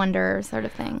one hit wonder sort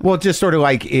of thing. Well, just sort of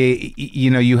like you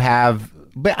know, you have.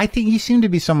 But I think you seem to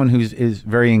be someone is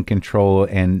very in control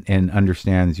and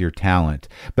understands your talent.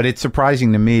 But it's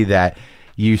surprising to me that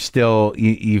you still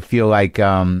you feel like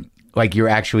you're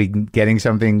actually getting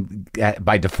something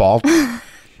by default.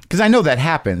 Because I know that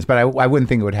happens, but I wouldn't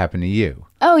think it would happen to you.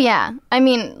 Oh, yeah. I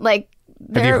mean, like...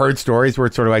 Have you heard stories where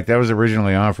it's sort of like, that was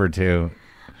originally offered to...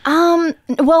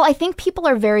 Well, I think people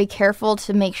are very careful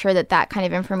to make sure that kind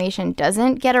of information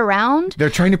doesn't get around. They're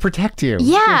trying to protect you.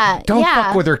 Yeah. Don't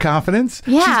fuck with her confidence.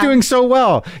 Yeah. She's doing so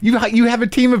well. You have a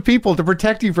team of people to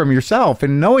protect you from yourself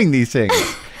and knowing these things.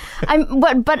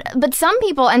 But some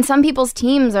people and some people's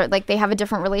teams are like, they have a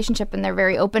different relationship and they're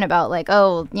very open about like,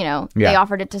 oh, you know, they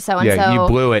offered it to so and so. Yeah, you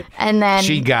blew it. And then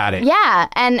she got it. Yeah.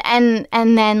 And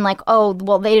then like, oh,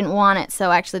 well, they didn't want it,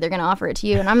 so actually they're gonna offer it to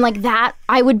you. And I'm like, that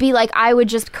I would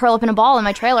just curl up in a ball in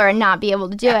my trailer and not be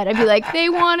able to do it. I'd be like, they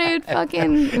wanted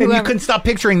fucking whoever. And you couldn't stop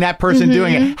picturing that person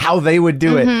doing it, how they would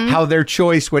do it, how their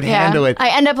choice would handle it. I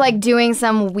end up like doing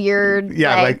some weird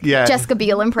Jessica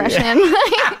Biel impression.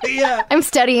 I'm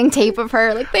studying tape of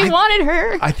her, like they wanted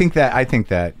her. I think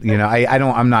that you know,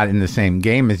 I'm not in the same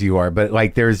game as you are, but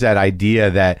like there's that idea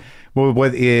that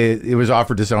it was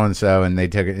offered to so and so and they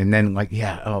took it, and then like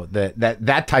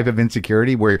that type of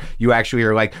insecurity where you actually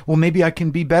are like, well, maybe I can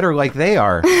be better like they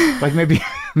are, like maybe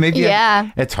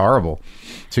it's horrible.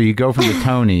 So you go from the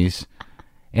Tonys,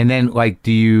 and then like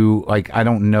do you like, I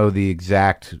don't know the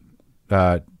exact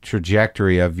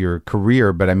trajectory of your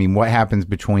career, but I mean, what happens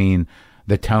between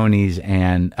the Tonys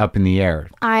and Up in the Air?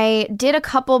 I did a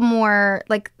couple more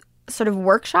like sort of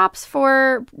workshops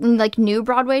for like new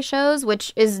Broadway shows,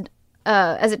 which is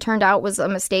as it turned out was a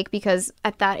mistake because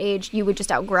at that age you would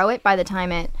just outgrow it by the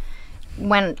time it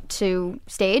went to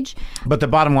stage. But the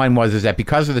bottom line is that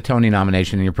because of the Tony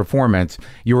nomination and your performance,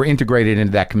 you were integrated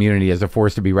into that community as a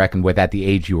force to be reckoned with at the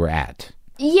age you were at.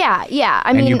 Yeah.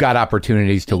 I mean, you got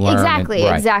opportunities to learn.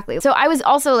 Exactly. So I was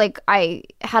also like, I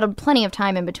had plenty of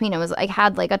time in between. I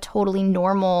had like a totally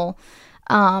normal,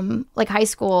 like high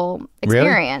school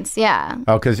experience. Really? Yeah.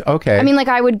 Oh, okay. I mean, like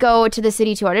I would go to the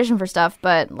city to audition for stuff,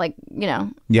 but like, you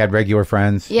know. You had regular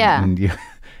friends. Yeah. And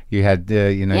You had,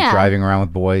 driving around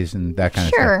with boys and that kind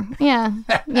of stuff. Sure. Yeah.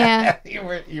 Yeah.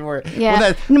 You were.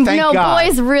 Yeah. Well, thank God.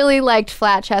 Boys really liked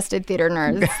flat-chested theater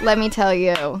nerds. Let me tell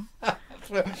you.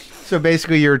 So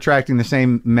basically, you're attracting the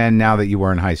same men now that you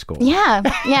were in high school. Yeah.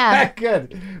 Yeah.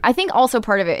 Good. I think also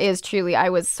part of it is truly I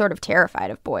was sort of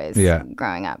terrified of boys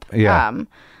growing up. Yeah.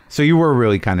 So you were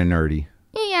really kind of nerdy.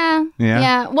 Yeah. Yeah.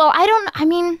 Yeah. Well,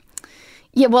 I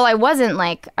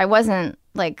wasn't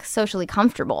like socially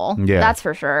comfortable. Yeah. That's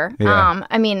for sure. Yeah.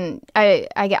 I mean, I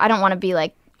don't want to be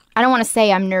like, I don't want to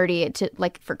say I'm nerdy to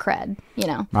like for cred, you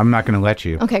know. I'm not going to let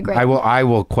you. Okay, great. I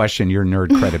will question your nerd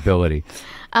credibility.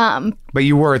 But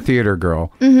you were a theater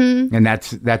girl, and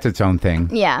that's its own thing.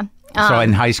 Yeah. So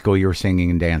in high school, you were singing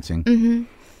and dancing,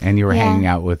 and you were hanging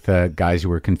out with guys who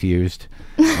were confused,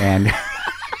 and.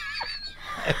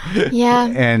 Yeah.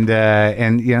 And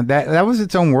that was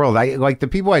its own world. I like the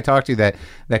people I talk to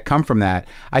that come from that.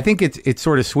 I think it's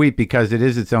sort of sweet because it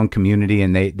is its own community,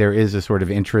 and there is a sort of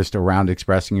interest around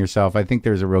expressing yourself. I think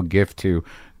there's a real gift to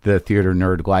the theater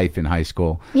nerd life in high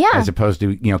school, as opposed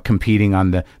to competing on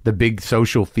the big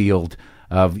social field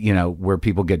of where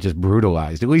people get just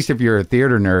brutalized. At least if you're a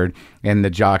theater nerd and the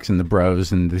jocks and the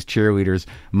bros and the cheerleaders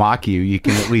mock you, you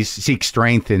can at least seek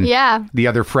strength in the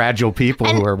other fragile people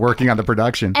who are working on the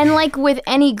production. And like with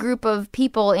any group of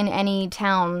people in any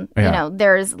town,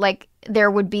 there's like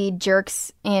there would be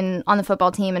jerks on the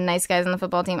football team and nice guys on the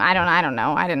football team. I don't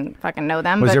know. I didn't fucking know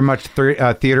them. Was there much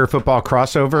theater football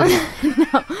crossover?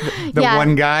 The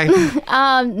one guy?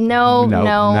 No,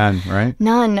 none, right?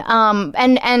 None.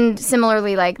 And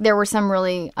similarly, like there were some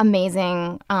really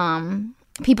amazing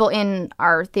people in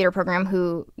our theater program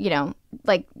who,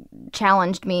 like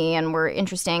challenged me and were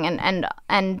interesting,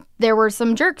 and there were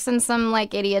some jerks and some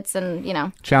like idiots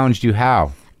and Challenged you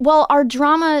how? Well,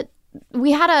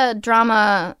 we had a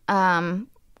drama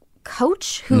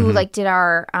coach who like did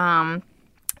our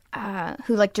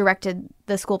who like directed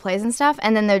the school plays and stuff,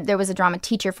 and then there was a drama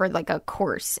teacher for like a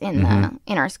course in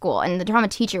our school, and the drama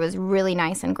teacher was really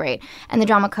nice and great, and the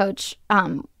drama coach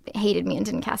hated me and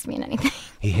didn't cast me in anything.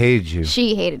 He hated you.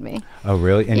 She hated me. Oh,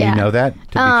 really? And you know that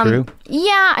to be true?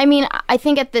 Yeah, I mean, I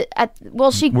think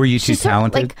she were you too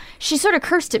talented? She sort of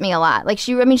cursed at me a lot. Like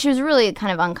she was really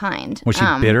kind of unkind. Was she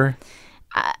bitter?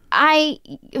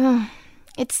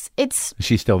 It's. Is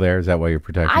she still there? Is that why you're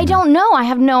protecting her? I don't know. I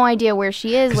have no idea where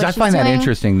she is. Because I find that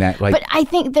interesting. That like, but I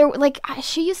think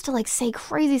she used to like say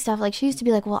crazy stuff. Like she used to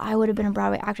be like, "Well, I would have been a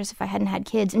Broadway actress if I hadn't had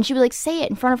kids," and she would like say it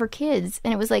in front of her kids,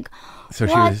 and it was like,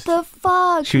 what the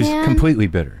fuck? She was completely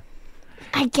bitter.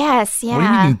 I guess, yeah. What do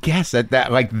you mean guess?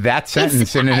 That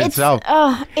sentence in itself.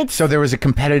 So there was a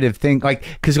competitive thing, like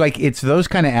because like it's those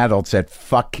kind of adults that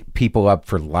fuck people up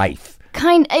for life.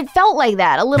 It felt like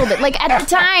that a little bit. Like at the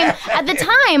time,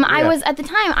 I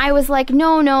was like,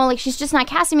 no, like she's just not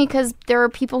casting me because there are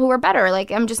people who are better. Like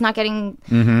I'm just not getting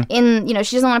in.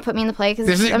 She doesn't want to put me in the play because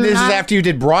this is after you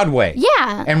did Broadway.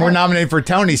 Yeah, and we're nominated for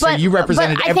Tony, so you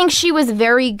represented. But I think she was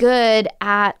very good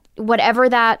at whatever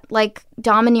that like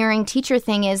domineering teacher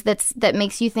thing is. That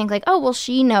makes you think like, oh well,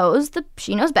 she knows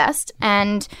best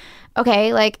and.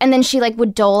 Okay, like, and then she like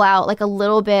would dole out like a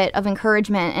little bit of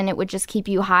encouragement, and it would just keep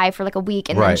you high for like a week,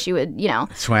 and then she would,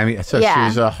 Swammy. So she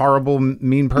was a horrible,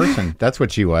 mean person. That's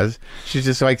what she was. She's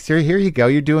just like, here you go,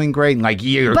 you're doing great, and like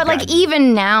you. But like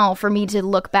even now, for me to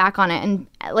look back on it, and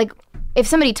like if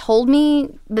somebody told me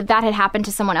that had happened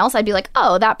to someone else, I'd be like,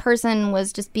 oh, that person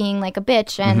was just being like a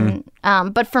bitch, and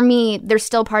but for me, there's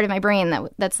still part of my brain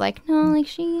that's like, no, like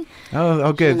she.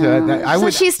 Oh, good. So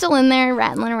she's still in there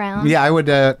rattling around. Yeah,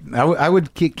 I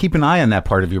would keep an eye on that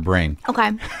part of your brain.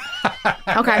 Okay.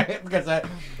 Okay. Because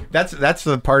that's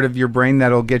the part of your brain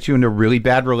that'll get you into a really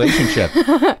bad relationship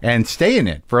and stay in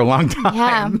it for a long time.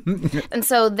 Yeah. And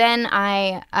so then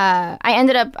I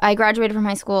graduated from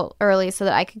high school early so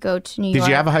that I could go to New York. Did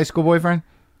you have a high school boyfriend?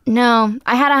 No,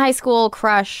 I had a high school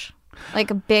crush,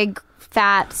 like a big,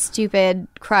 fat, stupid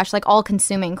crush, like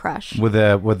all-consuming crush. With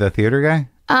a theater guy?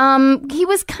 He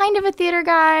was kind of a theater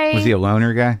guy. Was he a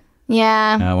loner guy?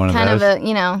 Yeah, one of kind those? of a,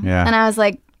 Yeah. And I was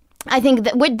like, I think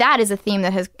that is a theme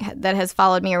that has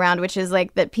followed me around, which is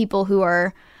like that people who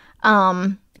are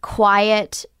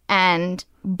quiet and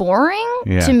boring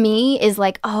to me is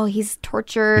like, oh, he's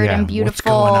tortured and beautiful. What's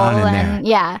going on in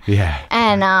there? Yeah.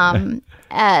 And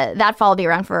that followed me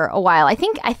around for a while. I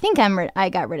think I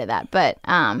got rid of that, but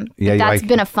that's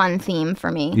been a fun theme for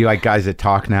me. You like guys that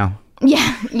talk now?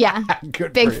 Yeah.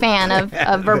 Big fan of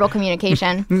verbal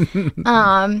communication.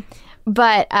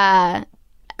 But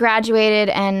graduated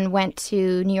and went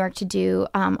to New York to do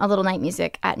a little night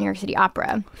music at New York City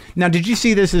Opera. Now, did you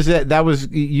see this as that was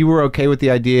you were okay with the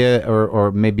idea,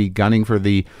 or maybe gunning for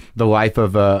the life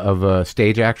of a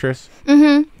stage actress?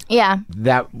 Mm-hmm. Yeah.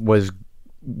 That was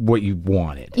what you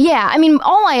wanted. Yeah, I mean,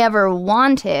 all I ever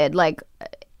wanted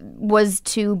was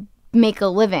to make a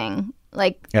living,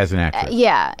 as an actress.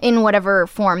 Yeah, in whatever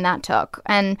form that took.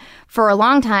 And for a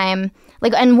long time,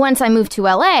 and once I moved to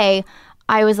LA,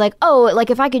 I was like, oh,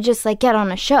 if I could just get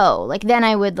on a show, then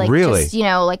I would really? Just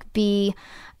be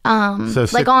on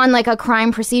a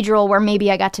crime procedural where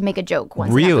maybe I got to make a joke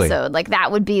once an episode.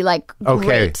 That would be okay.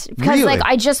 Great. Because really?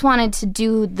 I just wanted to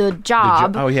do the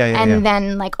job. And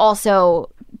then also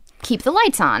keep the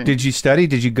lights on. Did you study?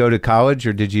 Did you go to college,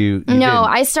 or did you No, didn't?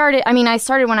 I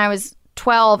started when I was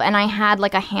 12, and I had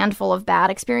a handful of bad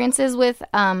experiences with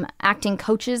acting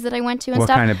coaches that I went to and what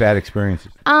stuff. What kind of bad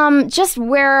experiences? Just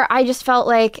where I just felt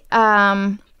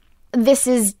this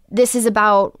is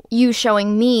about you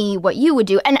showing me what you would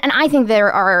do. And I think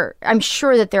I'm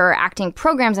sure that there are acting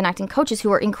programs and acting coaches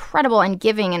who are incredible and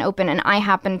giving and open, and I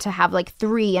happen to have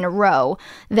 3 in a row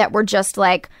that were just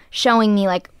showing me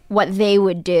what they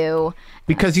would do.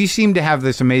 Because you seem to have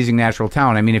this amazing natural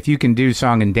talent. I mean, if you can do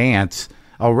song and dance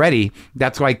already,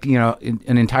 that's an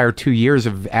entire 2 years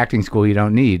of acting school you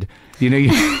don't need.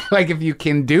 If you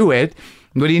can do it,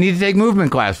 what do you need to take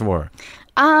movement class for?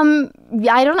 I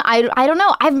don't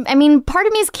know. I mean, part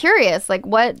of me is curious.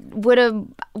 What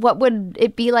would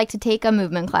it be like to take a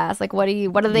movement class? What do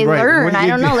they learn? I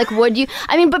don't know. Would you?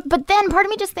 I mean, but then part of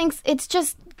me just thinks it's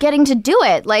just getting to do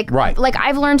it. Right.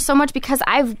 I've learned so much because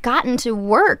I've gotten to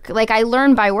work. I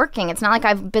learn by working. It's not like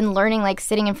I've been learning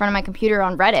sitting in front of my computer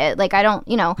on Reddit. I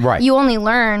don't. Right. You only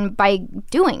learn by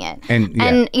doing it.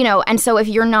 And so if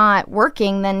you're not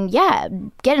working, then get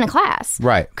in a class.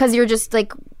 Right. Because you're just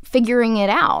figuring it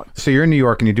out. So you're in New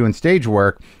York and you're doing stage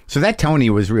work. So that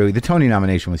the Tony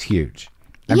nomination was huge.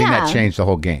 I mean, that changed the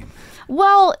whole game.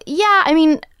 Well, yeah. I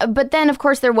mean, but then of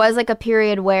course there was a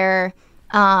period where,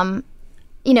 I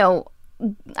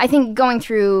think going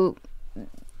through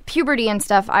puberty and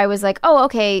stuff, I was like, oh,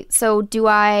 okay. So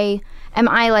am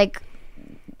I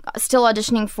still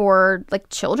auditioning for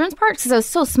children's parts? Because I was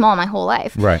so small my whole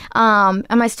life. Right. Am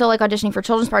I still auditioning for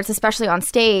children's parts? Especially on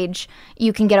stage,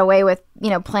 you can get away with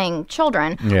playing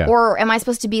children. Yeah. Or am I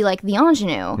supposed to be the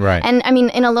ingenue? Right. And I mean,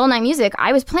 in A Little Night Music,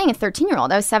 I was playing a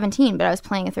 13-year-old. I was 17, but I was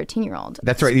playing a 13-year-old.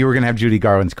 That's right. You were going to have Judy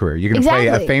Garland's career. You're going to play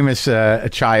a famous a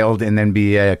child and then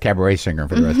be a cabaret singer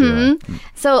for the rest of your life.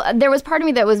 So there was part of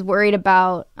me that was worried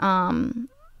about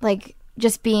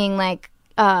just being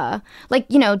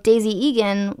Daisy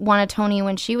Egan won a Tony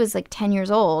when she was 10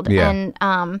 years old. Yeah.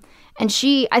 And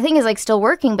she, I think, is still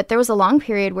working, but there was a long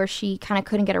period where she kind of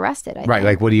couldn't get arrested. I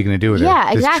think. What are you going to do with her?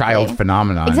 This Exactly. child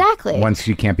phenomenon. Exactly. Once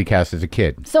she can't be cast as a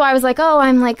kid. So I was I'm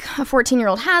a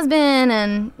 14-year-old has-been,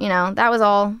 and that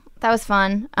was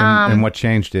fun. And what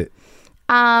changed it?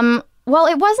 Well,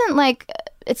 it wasn't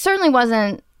it certainly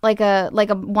wasn't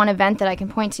a one event that I can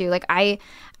point to.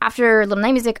 After Little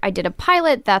Night Music, I did a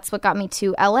pilot. That's what got me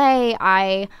to LA.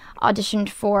 I auditioned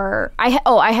for I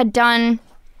had done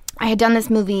this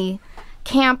movie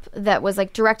Camp that was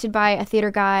directed by a theater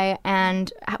guy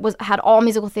and had all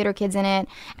musical theater kids in it.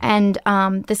 And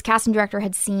this casting director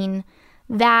had seen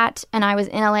that, and I was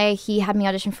in LA. He had me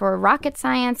audition for Rocket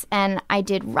Science, and I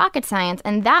did Rocket Science.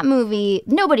 And that movie,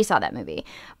 nobody saw that movie,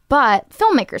 but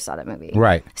filmmakers saw that movie.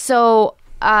 Right. So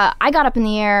I got Up in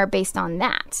the Air based on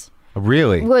that.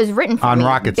 Really? It was written for me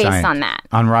Rocket based Science. on that.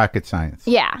 On Rocket Science.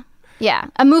 Yeah. Yeah.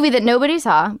 A movie that nobody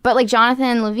saw. But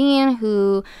Jonathan Levine,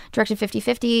 who directed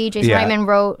 50-50, Jason Reitman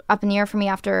wrote Up in the Air for me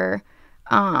after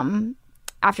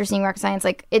seeing Rocket Science.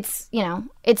 It's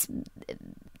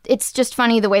just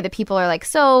funny the way that people are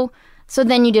so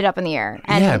then you did Up in the Air.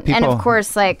 And and of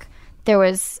course there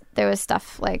was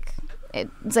stuff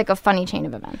it's a funny chain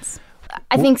of events.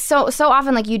 I think so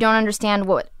often you don't understand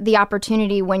what the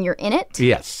opportunity when you're in it.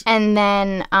 Yes. And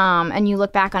then and you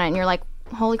look back on it and you're like,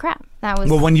 holy crap, that was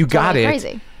when you got it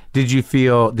crazy. Did you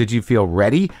feel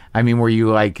ready? I mean, were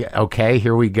you okay,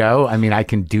 here we go? I mean, I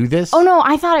can do this? Oh no,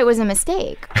 I thought it was a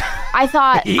mistake. I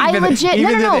thought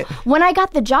no. When I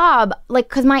got the job,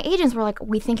 because my agents were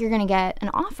we think you're going to get an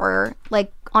offer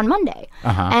on Monday.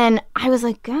 Uh-huh. And I was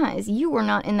like, guys, you were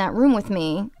not in that room with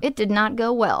me. It did not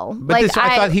go well. But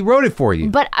I thought he wrote it for you.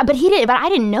 But he did. But I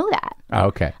didn't know that. Oh,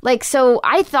 okay. So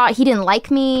I thought he didn't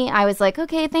like me. I was like,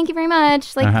 okay, thank you very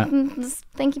much.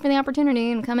 Thank you for the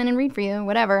opportunity and come in and read for you,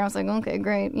 whatever. I was like, okay,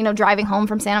 great. Driving home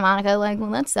from Santa Monica,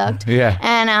 well, that sucked. Yeah.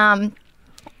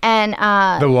 And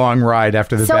the long ride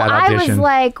after the bad audition. So I was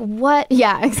like, what?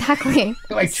 Yeah, exactly.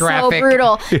 Like traffic. So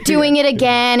brutal. Doing it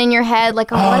again in your head. Like,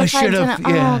 what if I didn't?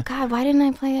 Yeah. Oh, God, why didn't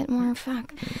I play it more?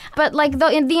 Fuck. But like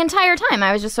the entire time,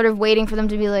 I was just sort of waiting for them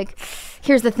to be like,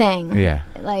 here's the thing. Yeah.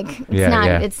 Like,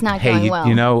 it's not going well.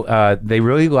 You know, they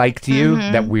really liked you,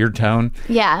 that weird tone.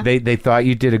 Yeah. They thought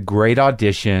you did a great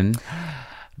audition.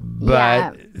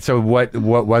 But, so what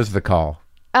was the call?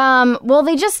 Well,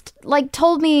 they just like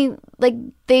told me, like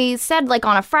they said like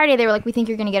on a Friday, they were like, we think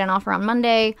you're going to get an offer on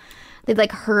Monday. They'd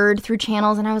like heard through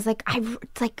channels, and I was like,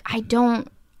 I don't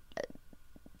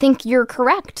think you're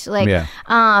correct. Like,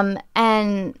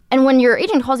 and when your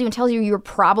agent calls you and tells you you're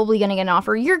probably going to get an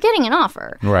offer, you're getting an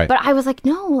offer. Right. But I was like,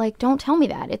 no, like don't tell me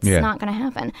that. It's not going to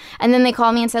happen. And then they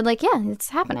called me and said like, yeah, it's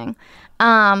happening.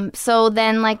 So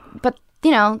then like, but you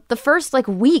know, the first like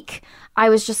week, I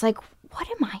was just like, what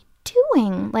am I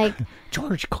doing? Like,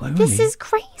 George Clooney. This is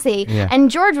crazy. Yeah.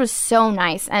 And George was so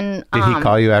nice. And did he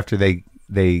call you after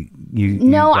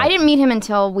No, I didn't meet him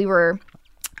until we were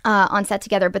on set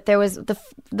together. But there was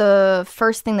the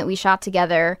first thing that we shot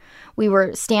together. We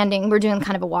were standing. We were doing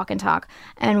kind of a walk and talk,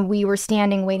 and we were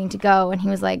standing waiting to go. And he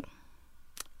was like,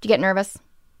 "Do you get nervous?"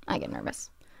 I get nervous.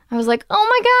 I was like, oh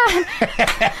my God.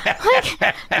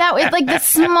 Like that was like the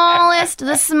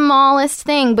smallest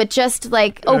thing, but just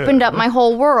like opened up my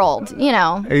whole world, you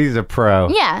know. He's a pro.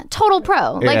 Yeah, total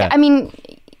pro. Yeah. Like, I mean,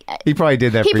 he probably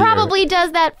did that for you. He probably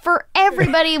does that for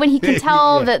everybody when he can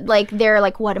tell that like they're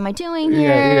like, what am I doing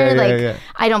here?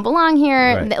 I don't belong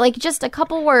here. Right. Like just a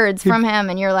couple words from him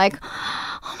and you're like,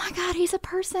 oh my God, he's a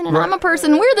person and I'm a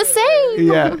person. We're the same.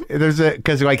 Yeah,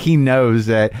 because like he knows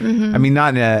that. I mean,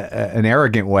 not in an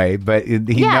arrogant way, but he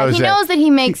knows that he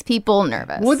makes people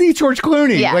nervous. Well, he's George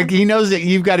Clooney. Yeah. Like he knows that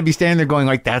you've got to be standing there going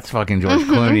like, that's fucking George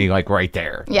Clooney, like right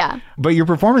there. Yeah. But your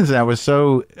performance in that was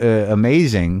so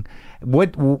amazing.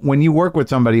 When you work with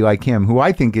somebody like him, who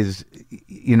I think is,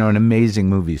 you know, an amazing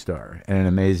movie star and an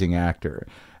amazing actor.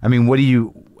 I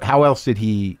mean, how else did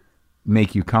he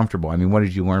make you comfortable? I mean, what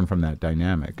did you learn from that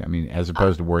dynamic? I mean, as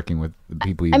opposed to working with the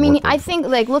people you work with. I think,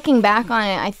 like, looking back on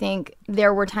it, I think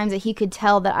there were times that he could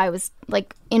tell that I was,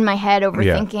 like, in my head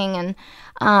overthinking.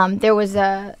 And there was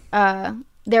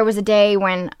a day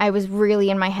when I was really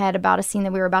in my head about a scene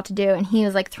that we were about to do, and he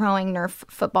was, like, throwing Nerf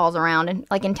footballs around and,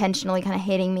 like, intentionally kind of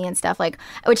hitting me and stuff, like,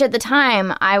 which at the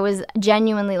time, I was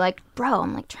genuinely like, bro,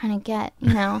 I'm, like, trying to get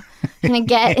in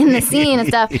the scene and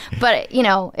stuff. But, you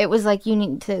know, it was like, you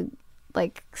need to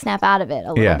like snap out of it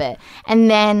a little bit. And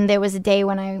then there was a day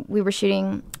when we were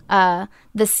shooting the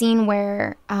scene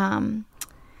where I'm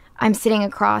sitting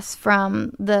across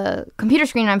from the computer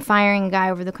screen and I'm firing a guy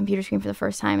over the computer screen for the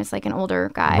first time. It's like an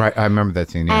older guy. Right, I remember that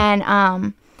scene.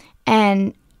 Yeah.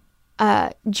 And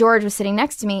George was sitting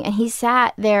next to me, and he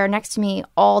sat there next to me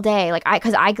all day, like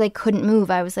because I like couldn't move.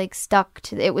 I was like stuck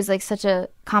to. It was like such a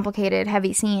complicated,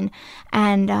 heavy scene,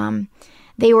 and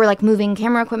they were like moving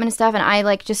camera equipment and stuff, and I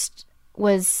like just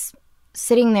was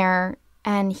sitting there,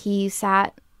 and he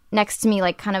sat next to me,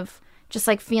 like kind of just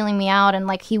like feeling me out, and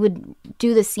like he would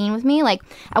do the scene with me. Like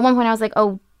at one point I was like,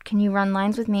 oh, can you run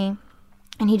lines with me?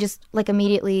 And he just like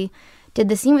immediately did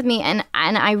the scene with me, and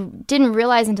I didn't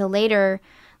realize until later,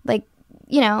 like,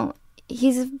 you know,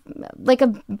 he's like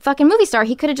a fucking movie star.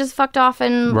 He could have just fucked off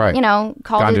and, you know,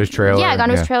 gone to his trailer. Yeah, gone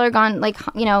to his trailer, like,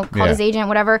 you know, called his agent,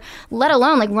 whatever, let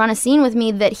alone like run a scene with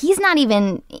me that he's not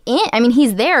even in. I mean,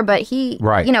 he's there, but he,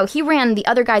 you know, he ran the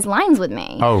other guy's lines with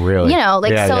me. Oh, really? You know,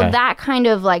 like, that kind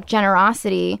of like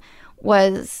generosity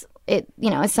was, it, you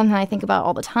know, it's something I think about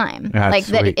all the time. That's like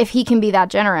sweet. That if he can be that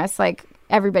generous, like,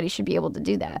 everybody should be able to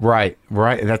do that. Right.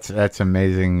 That's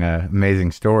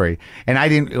amazing story. And I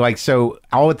didn't like, so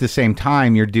all at the same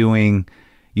time you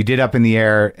did Up in the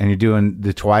Air and you're doing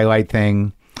the Twilight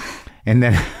thing. And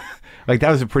then like that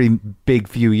was a pretty big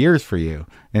few years for you.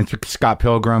 And Scott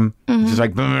Pilgrim, just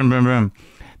like boom, boom, boom, boom.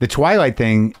 The Twilight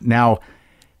thing. Now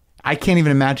I can't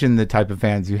even imagine the type of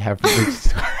fans you have for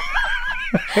this.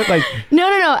 Like no,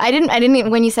 I didn't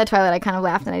even, when you said Twilight I kind of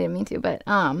laughed and I didn't mean to, but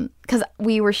because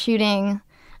we were shooting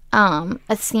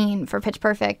a scene for Pitch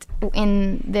Perfect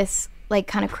in this like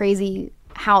kind of crazy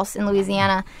house in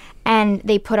Louisiana, and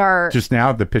they put our just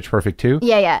now the Pitch Perfect 2?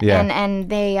 Yeah. And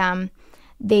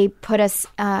they put us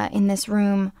in this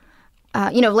room,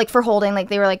 you know, like for holding, like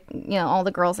they were like, you know, all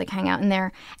the girls like hang out in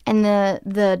there, and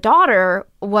the daughter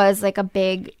was like a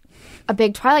big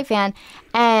Twilight fan,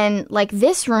 and like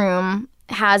this room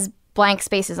has blank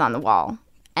spaces on the wall,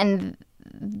 and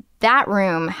that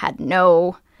room had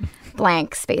no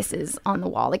blank spaces on the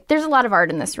wall. Like there's a lot of art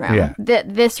in this room. Yeah.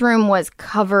 This room was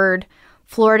covered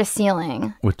floor to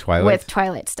ceiling with Twilight? With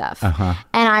Twilight stuff. And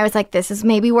I was like, this is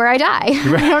maybe where I die.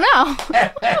 I don't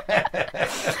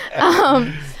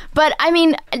know. But I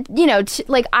mean, you know,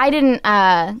 like I didn't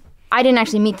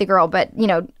actually meet the girl, but you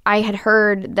know, I had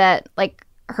heard that like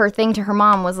her thing to her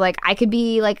mom was like, I could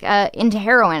be like into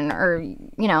heroin, or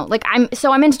you know, like I'm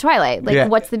into Twilight. Like,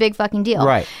 what's the big fucking deal?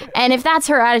 Right. And if that's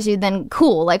her attitude, then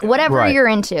cool. Like whatever you're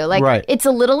into. Like it's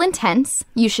a little intense.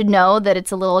 You should know that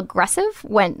it's a little aggressive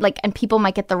when like, and people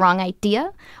might get the wrong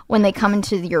idea when they come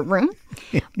into your room.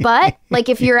 But like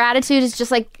if your attitude is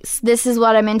just like, this is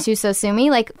what I'm into, so sue me,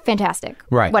 like fantastic.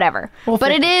 Right. Whatever. Well,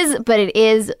 but it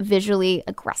is visually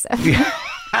aggressive.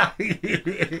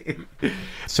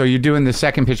 So you're doing the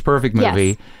second Pitch Perfect movie,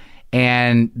 yes.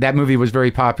 And that movie was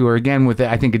very popular again with,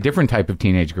 I think, a different type of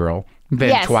teenage girl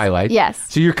than Twilight. Yes.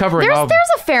 So you're covering There's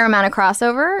a fair amount of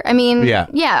crossover. I mean,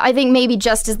 yeah, I think maybe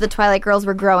just as the Twilight girls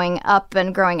were growing up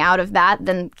and growing out of that,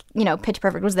 then, you know, Pitch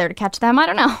Perfect was there to catch them. I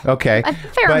don't know. Okay. A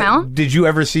fair amount. Did you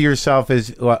ever see yourself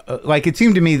as, like, it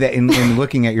seemed to me that in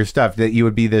looking at your stuff that you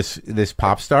would be this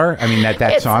pop star? I mean,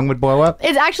 that song would blow up?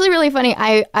 It's actually really funny.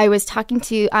 I was talking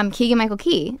to Keegan-Michael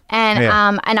Key, and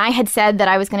I had said that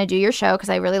I was going to do your show because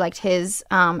I really liked his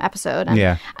episode.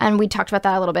 And we talked about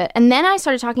that a little bit. And then I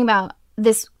started talking about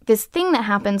this thing that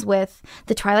happens with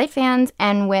the Twilight fans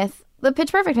and with the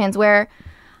Pitch Perfect fans, where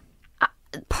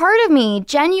part of me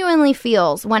genuinely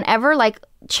feels whenever like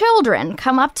children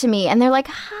come up to me and they're like,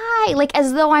 hi, like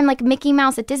as though I'm like Mickey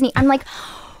Mouse at Disney. I'm like,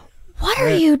 what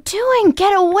are you doing?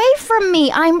 Get away from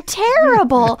me. I'm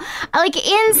terrible. Like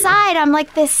inside, I'm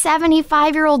like this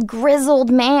 75-year-old grizzled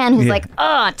man who's like,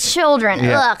 ugh, children,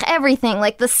 ugh, everything.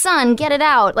 Like the sun, get it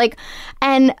out. Like,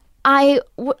 and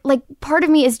like part of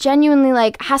me is genuinely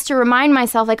like has to remind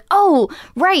myself like, oh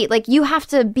right, like you have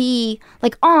to be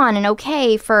like on and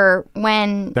okay for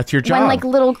when that's your job, when like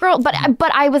little girl, but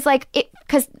I was like,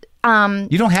 because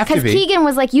you don't have to be. Because Keegan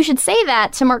was like, you should say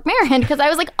that to Mark Maron. Because I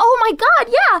was like, oh my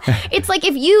God, yeah. It's like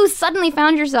if you suddenly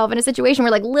found yourself in a situation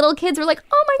where like little kids were like,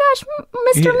 oh my gosh,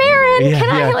 Mr. Maron, can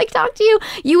I like talk to you?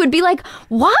 You would be like,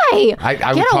 why?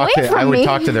 I would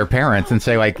talk to their parents and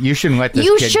say like, you shouldn't let this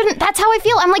You kid... shouldn't. That's how I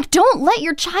feel. I'm like, don't let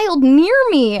your child near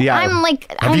me. Yeah. I'm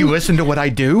like, have you listened to what I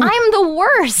do? I'm the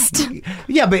worst.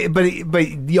 Yeah,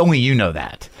 but only you know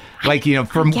that. Like, you know,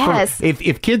 from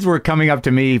if kids were coming up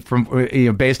to me from, you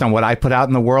know, based on what I put out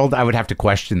in the world, I would have to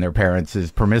question their parents'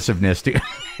 permissiveness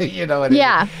to, you know.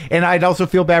 And I'd also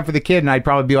feel bad for the kid, and I'd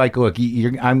probably be like, look,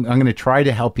 I'm going to try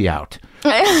to help you out.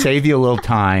 Save you a little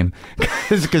time,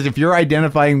 because if you're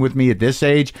identifying with me at this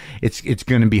age, it's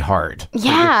going to be hard.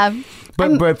 Yeah.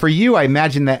 But for you, I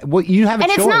imagine that you have a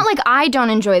choice. And it's not like I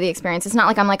don't enjoy the experience. It's not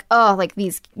like I'm like, oh, like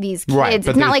these kids. Right,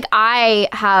 it's not like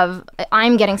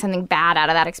I'm getting something bad out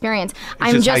of that experience.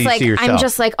 I'm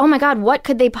just like, oh my God, what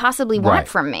could they possibly want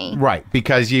from me? Right,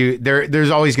 because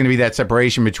there's always going to be that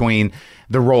separation between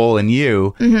the role and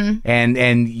you,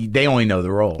 and they only know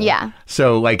the role. Yeah.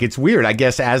 So like it's weird, I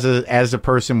guess, as a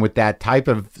person with that type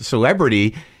of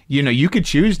celebrity, you know, you could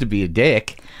choose to be a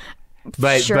dick.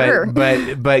 But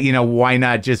you know, why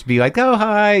not just be like, oh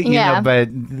hi, you know, but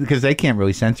because they can't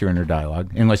really censor inner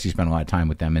dialogue unless you spend a lot of time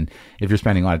with them, and if you're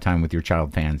spending a lot of time with your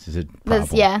child fans, is it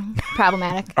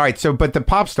problematic. All right, so but the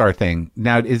pop star thing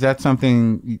now, is that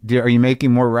something? Are you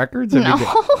making more records?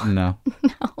 No,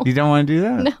 you don't want to do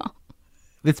that. No,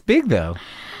 it's big though.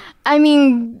 I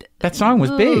mean, that song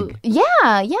was big.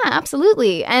 Yeah,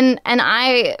 absolutely. And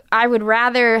I would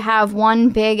rather have one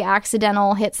big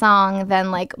accidental hit song than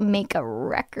like make a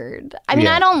record. I mean,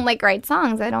 I don't like write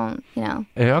songs. I don't, you know.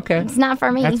 Okay. It's not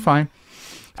for me. That's fine.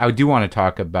 I do want to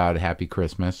talk about Happy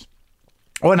Christmas.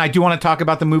 Oh, and I do want to talk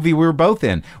about the movie we were both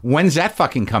in. When's that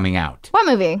fucking coming out? What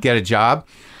movie? Get a Job.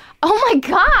 Oh my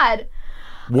God.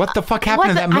 What the fuck happened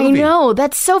to that movie? I know.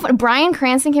 That's so fun. Brian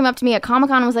Cranston came up to me at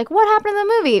Comic-Con and was like, what happened to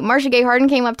the movie? Marcia Gay Harden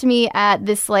came up to me at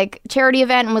this like charity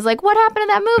event and was like, what happened to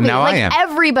that movie? Now like I am.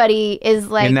 Everybody is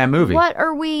like, in that movie. What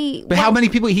are we? But how many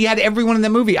people? He had everyone in the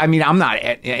movie. I mean, I'm not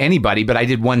anybody, but I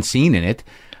did one scene in it.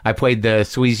 I played the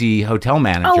Sweezy hotel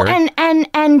manager. Oh,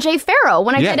 and Jay Farrow.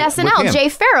 When I did SNL, Jay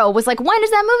Farrow was like, when is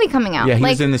that movie coming out? Yeah, he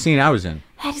was in the scene I was in.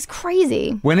 That is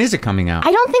crazy. When is it coming out?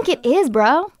 I don't think it is,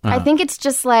 bro. I think it's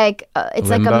just like, it's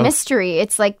Limbo? Like a mystery.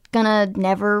 It's like gonna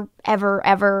never, ever,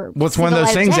 ever. Well, it's one of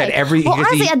those things that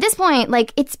honestly, at this point,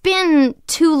 like it's been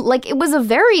it was a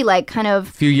very like kind of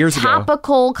few years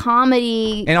topical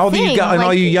comedy. And all thing.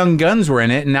 All you young guns were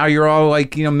in it, and now you're all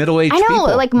like, you know, middle-aged people. I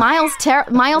know, like Miles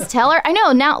Teller. I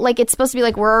know now, like it's supposed to be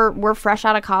like we're fresh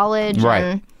out of college, right?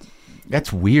 And,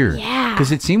 that's weird. Yeah.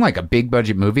 Because it seemed like a big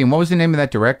budget movie. And what was the name of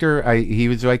that director? He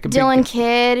was like a Dylan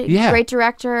Kidd. Great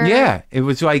director. Yeah. It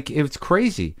was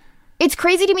crazy. It's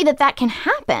crazy to me that can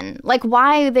happen. Like,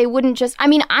 why they wouldn't just... I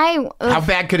mean, how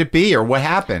bad could it be, or what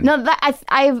happened? No,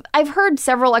 I've heard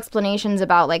several explanations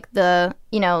about, like, the,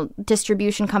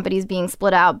 distribution companies being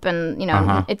split up and,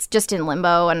 it's just in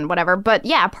limbo and whatever. But,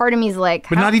 yeah, part of me is like...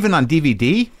 But not even on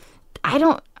DVD? I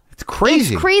don't... It's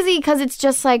crazy. It's crazy because it's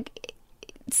just like...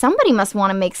 Somebody must want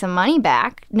to make some money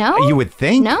back. No? You would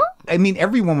think. No? I mean,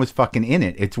 everyone was fucking in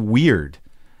it. It's weird.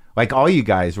 Like, all you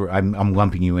guys were, I'm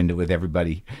lumping you into with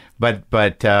everybody. But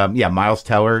yeah, Miles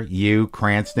Teller, you,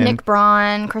 Cranston. Nick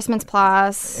Braun, Chris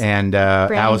Mintz-Plasse. And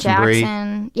Allison Brie.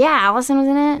 Yeah, Allison was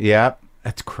in it. Yeah,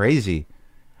 that's crazy.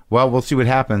 Well, we'll see what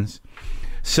happens.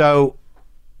 So,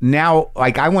 now,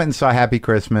 like, I went and saw Happy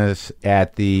Christmas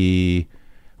at the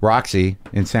Roxy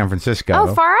in San Francisco.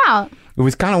 Oh, far out. It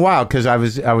was kind of wild because I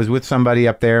was with somebody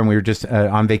up there and we were just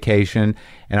on vacation.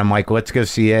 And I'm like, let's go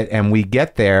see it. And we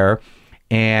get there.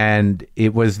 And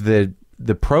it was the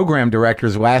program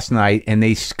directors last night, and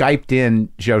they Skyped in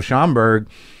Joe Schomburg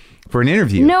for an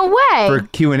interview. No way. For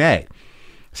Q&A.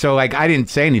 So, like, I didn't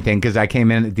say anything because I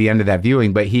came in at the end of that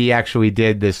viewing, but he actually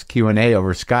did this Q&A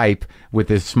over Skype with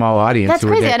this small audience. That's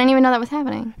crazy. I didn't even know that was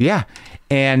happening. Yeah.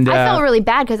 And I felt really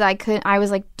bad because I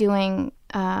was, like, doing...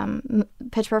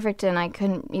 Pitch Perfect, and I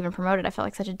couldn't even promote it. I felt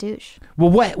like such a douche.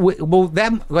 Well, I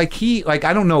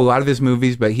don't know a lot of his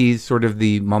movies, but he's sort of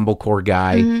the mumblecore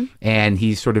guy, and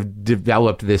he sort of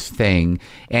developed this thing.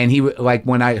 And he, like,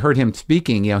 when I heard him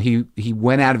speaking, he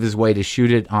went out of his way to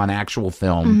shoot it on actual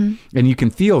film, and you can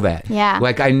feel that. Yeah.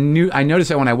 Like, I noticed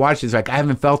that when I watched it, it's like, I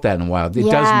haven't felt that in a while. It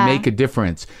does make a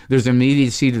difference. There's an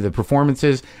immediacy to the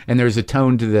performances, and there's a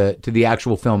tone to the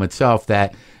actual film itself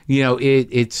that,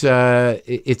 it's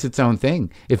its own thing.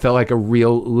 It felt like a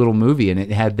real little movie, and it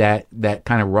had that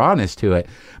kind of rawness to it.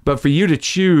 But for you to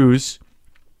choose,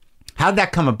 how'd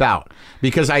that come about?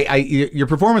 Because your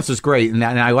performance was great, and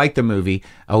I like the movie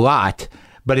a lot,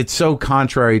 but it's so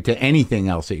contrary to anything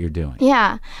else that you're doing.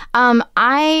 Yeah.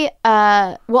 I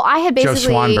had basically... Joe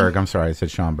Schwanberg. I'm sorry, I said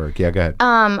Schomburg. Yeah, go ahead.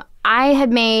 I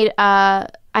had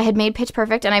made Pitch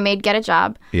Perfect, and I made Get a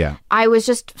Job. Yeah. I was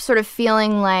just sort of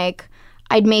feeling like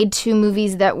I'd made two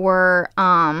movies that were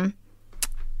like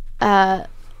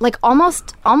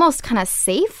almost kind of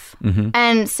safe.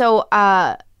 And so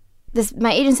my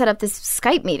agent set up this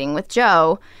Skype meeting with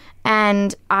Joe,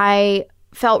 and I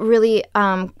felt really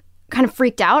kind of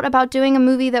freaked out about doing a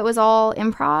movie that was all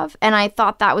improv, and I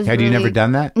thought that was Had you never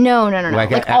done that? No.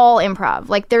 Like all improv.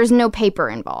 Like, there's no paper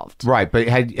involved. Right, but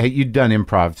had you done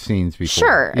improv scenes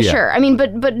before? Sure. I mean,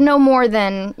 but no more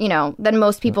than, than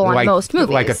most people on most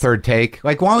movies. Like a third take?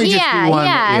 Like, why don't we just do one?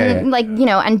 And like,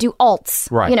 and do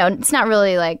alts. Right. It's not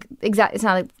really like it's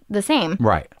not like the same.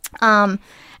 Right.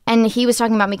 And he was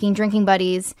talking about making Drinking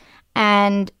Buddies,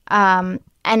 and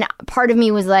part of me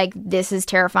was like, this is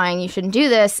terrifying, you shouldn't do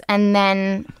this. And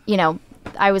then,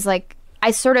 I was like,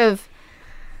 I sort of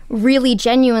really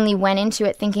genuinely went into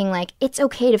it thinking, like, it's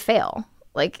okay to fail.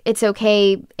 Like, it's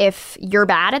okay if you're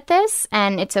bad at this,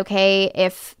 and it's okay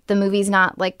if the movie's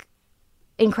not, like,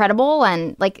 incredible,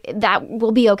 and, like, that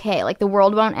will be okay. Like, the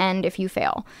world won't end if you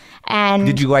fail. And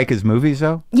did you like his movies,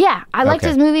 though? Yeah, I liked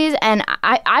his movies, and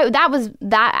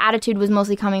that attitude was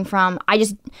mostly coming from, I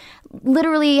just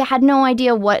literally had no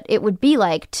idea what it would be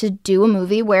like to do a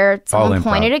movie where someone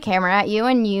pointed a camera at you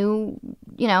and you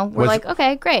were like,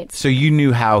 okay, great. So you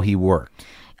knew how he worked.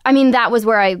 I mean, that was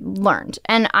where I learned.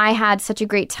 And I had such a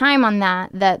great time on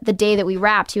that the day that we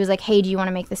wrapped, he was like, hey, do you want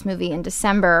to make this movie in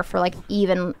December for, like,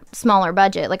 even smaller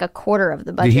budget, like a quarter of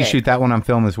the budget? Did he shoot that one on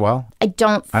film as well? I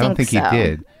don't think so. He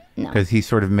did. No. Because he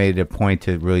sort of made a point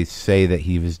to really say that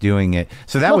he was doing it.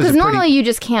 So that was because normally you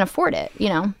just can't afford it,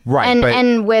 Right.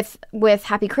 And with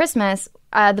Happy Christmas,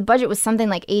 the budget was something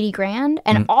like $80,000,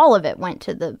 and all of it went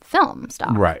to the film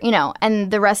stuff. Right.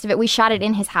 And the rest of it, we shot it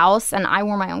in his house, and I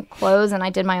wore my own clothes, and I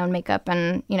did my own makeup,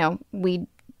 and we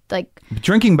like.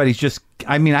 Drinking Buddies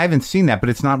I haven't seen that, but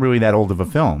it's not really that old of a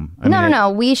film.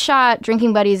 No. We shot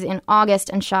Drinking Buddies in August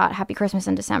and shot Happy Christmas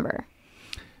in December.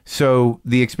 So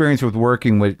the experience with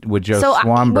working with Joe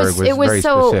Schwanberg was very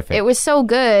specific. It was so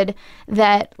good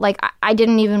that, like, I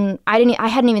hadn't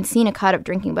even seen a cut of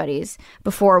Drinking Buddies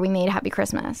before we made Happy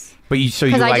Christmas. But you liked the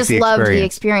experience. Because I just loved the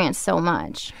experience so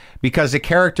much. Because the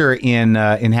character in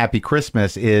Happy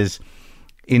Christmas is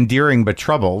endearing but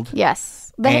troubled.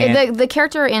 Yes, the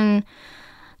character in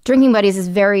Drinking Buddies is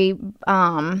very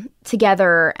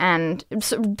together and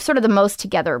sort of the most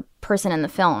together person in the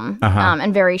film,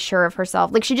 and very sure of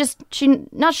herself. Like, she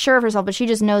not sure of herself, but she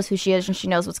just knows who she is and she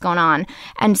knows what's going on.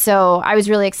 And so I was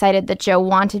really excited that Joe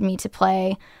wanted me to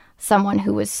play someone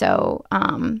who was so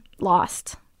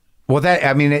lost. Well,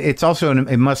 it's also,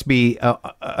 it must be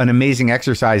an amazing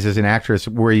exercise as an actress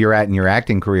where you're at in your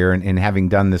acting career and having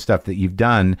done the stuff that you've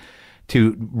done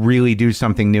to really do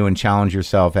something new and challenge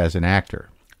yourself as an actor.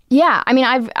 Yeah. I mean,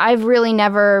 I've really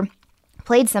never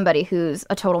played somebody who's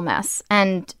a total mess.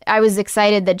 And I was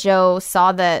excited that Joe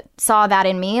saw that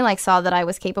in me, like saw that I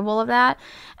was capable of that.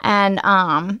 And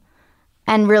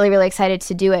really, really excited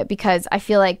to do it because I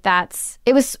feel like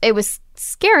it was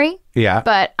scary. Yeah.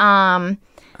 But,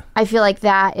 I feel like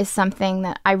that is something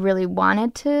that I really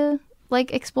wanted to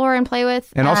like explore and play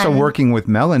with. And also working with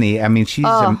Melanie, I mean, she's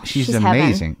amazing.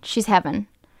 Heaven. She's heaven.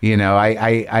 You know,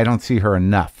 I don't see her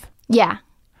enough. Yeah.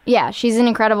 Yeah, she's an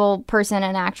incredible person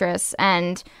and actress,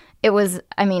 and it was,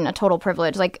 I mean, a total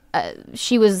privilege. Like,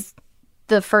 she was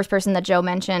the first person that Joe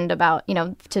mentioned about, you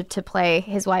know, to play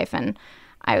his wife, and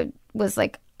I was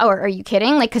like, oh, are you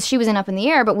kidding? Like, because she was in Up in the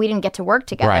Air, but we didn't get to work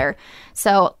together. Right.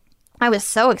 So I was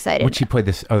so excited. Would she play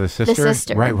the sister? The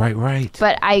sister. Right.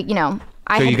 But I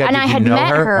had met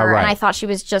her, and I thought she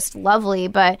was just lovely,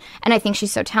 and I think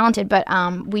she's so talented, but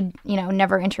we,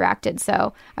 never interacted.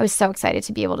 So I was so excited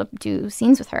to be able to do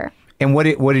scenes with her. And what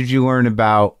did you learn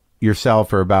about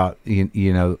yourself or about,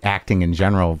 acting in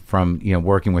general from,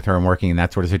 working with her and working in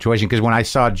that sort of situation? Because when I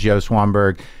saw Joe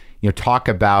Swanberg, talk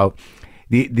about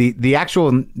the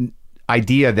actual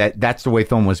idea that that's the way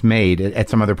film was made at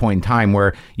some other point in time,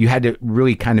 where you had to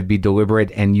really kind of be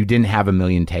deliberate and you didn't have a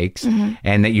million takes,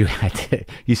 and that you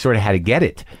sort of had to get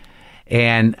it.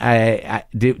 And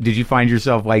did you find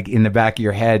yourself like in the back of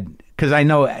your head? Because I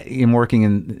know in working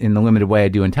in the limited way I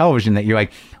do in television, that you're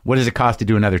like, what does it cost to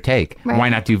do another take? Right. Why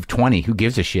not do 20? Who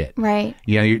gives a shit? Right.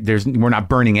 We're not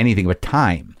burning anything but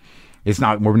time.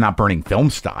 We're not burning film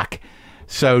stock.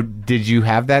 So did you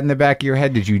have that in the back of your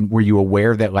head? Were you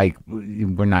aware that like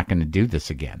we're not going to do this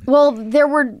again? Well, there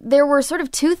were sort of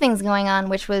two things going on,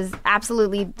 which was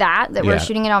absolutely that we're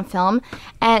shooting it on film,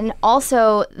 and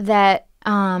also that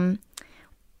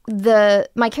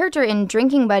my character in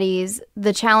Drinking Buddies,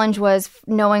 the challenge was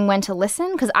knowing when to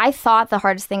listen, because I thought the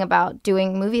hardest thing about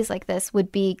doing movies like this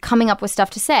would be coming up with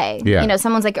stuff to say. Yeah.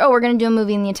 Someone's like, oh, we're going to do a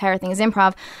movie and the entire thing is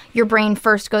improv. Your brain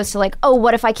first goes to like, oh,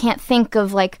 what if I can't think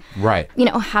of like, right,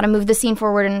 how to move the scene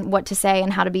forward and what to say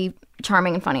and how to be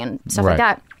charming and funny and stuff like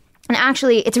that. And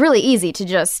actually, it's really easy to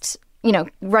just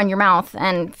run your mouth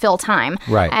and fill time.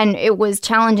 Right. And it was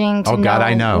challenging to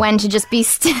know when to just be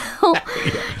still.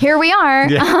 Here we are.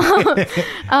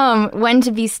 Yeah. When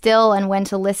to be still and when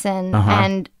to listen.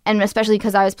 And especially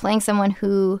because I was playing someone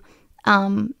who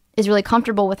is really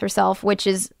comfortable with herself, which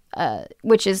is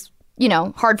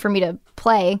hard for me to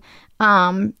play.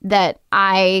 That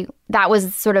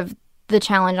was sort of the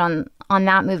challenge on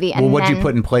that movie. And what did you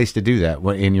put in place to do that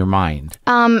in your mind?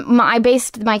 I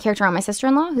based my character on my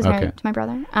sister-in-law, who's married to my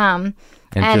brother.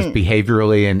 And just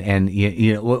behaviorally, and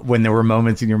when there were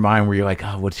moments in your mind where you're like,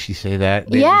 oh, what did she say that?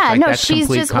 She's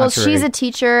she's a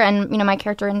teacher, and my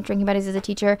character in Drinking Buddies is a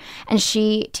teacher, and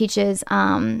she teaches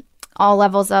all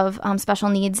levels of special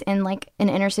needs in like an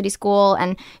inner city school,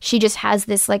 and she just has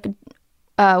this like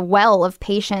well of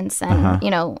patience, and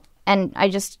and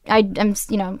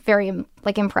I'm very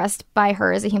like impressed by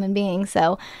her as a human being.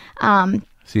 So I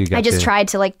just tried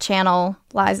to like channel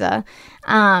Liza.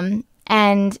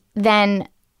 And then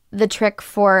the trick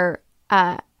for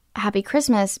Happy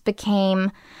Christmas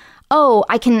became,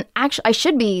 I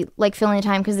should be like filling the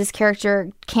time because this character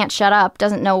can't shut up,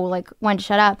 doesn't know like when to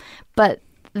shut up. But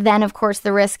then of course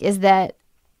the risk is that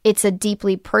it's a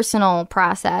deeply personal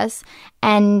process,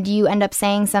 and you end up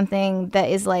saying something that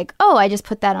is like, oh, I just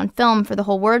put that on film for the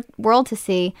whole world to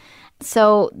see.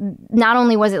 So not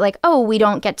only was it like, oh, we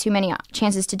don't get too many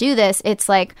chances to do this, it's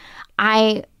like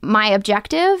my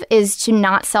objective is to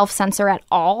not self-censor at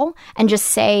all and just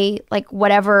say like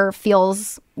whatever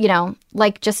feels,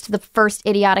 like just the first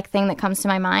idiotic thing that comes to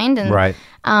my mind, and right.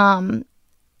 And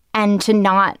to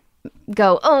not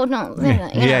go, oh no,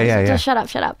 just shut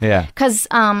up. Yeah. Because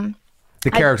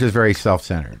the character is very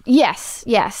self-centered. Yes,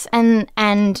 and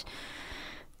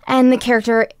the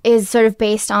character is sort of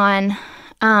based on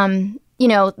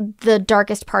the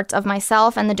darkest parts of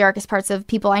myself and the darkest parts of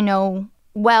people I know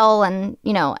well, and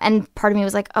and part of me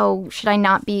was like, oh, should I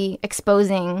not be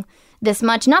exposing this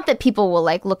much? Not that people will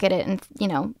like look at it and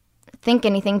think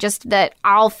anything, just that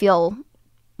I'll feel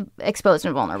exposed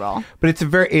and vulnerable. But it's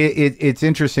it's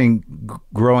interesting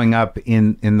growing up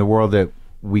in the world that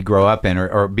we grow up in,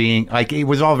 or being like, it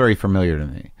was all very familiar to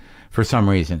me for some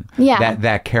reason. Yeah.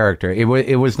 That character, it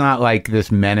was not like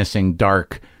this menacing,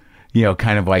 dark,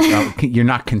 kind of like, you're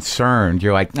not concerned.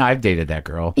 You're like, no, I've dated that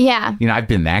girl. Yeah. I've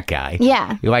been that guy.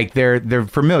 Yeah. Like they're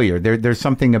familiar. There's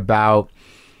something about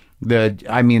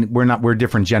we're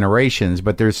different generations,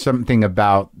 but there's something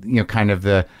about, kind of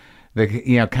the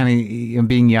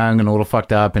being young and a little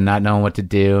fucked up and not knowing what to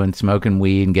do and smoking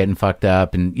weed and getting fucked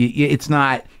up. And it's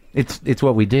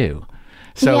what we do.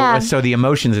 So, so the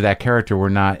emotions of that character were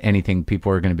not anything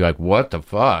people are going to be like, what the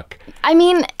fuck? I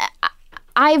mean,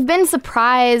 I've been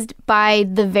surprised by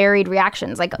the varied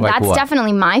reactions. Like that's what?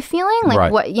 Definitely my feeling. Like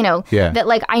right. what, that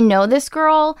like I know this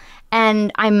girl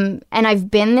and I've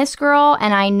been this girl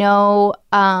and I know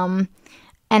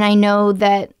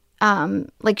that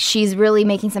like she's really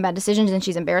making some bad decisions and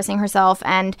she's embarrassing herself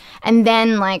and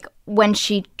then like when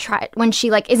she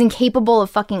like is incapable of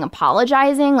fucking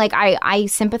apologizing, like I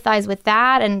sympathize with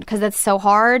that, and because that's so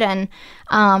hard, and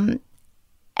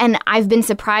I've been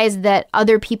surprised that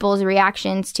other people's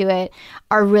reactions to it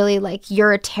are really like,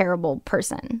 you're a terrible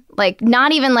person. Like,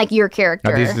 not even like your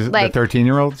character. Are these like, the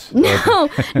 13-year-olds?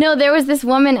 No, there was this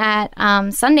woman at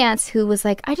Sundance who was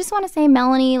like, I just want to say,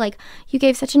 Melanie, like, you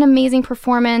gave such an amazing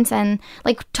performance, and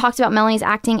like talks about Melanie's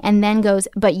acting, and then goes,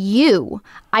 but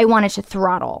I wanted to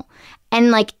throttle. And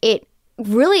like, it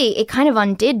kind of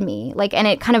undid me. Like, and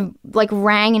it kind of like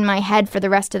rang in my head for the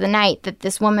rest of the night that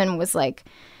this woman was like,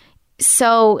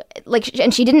 so like,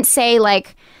 and she didn't say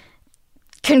like,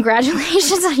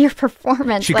 congratulations on your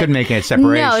performance. She couldn't make a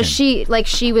separation. No, she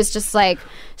was just like,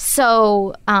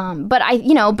 so,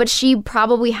 but she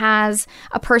probably has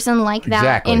a person like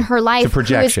that in her life who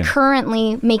is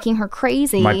currently making her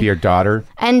crazy. Might be her daughter.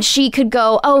 And she could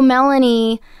go, oh,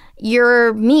 Melanie,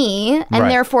 you're me,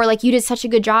 and therefore, like, you did such a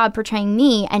good job portraying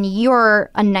me, and you're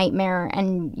a nightmare,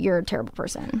 and you're a terrible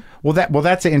person. Well,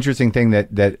 that's an interesting thing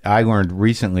that I learned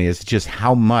recently, is just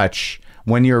how much,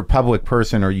 when you're a public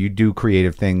person or you do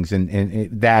creative things, and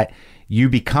that you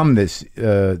become this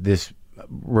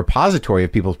repository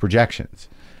of people's projections.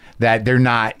 That they're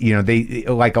not, they,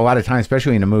 like, a lot of times,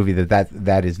 especially in a movie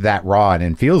that is that raw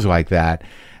and feels like that,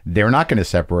 they're not going to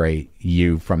separate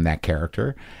you from that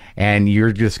character. And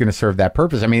you're just going to serve that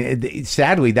purpose. I mean,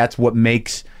 sadly, that's what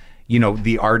makes,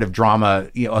 the art of drama,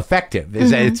 effective,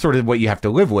 is that it's sort of what you have to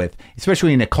live with,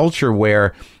 especially in a culture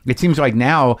where it seems like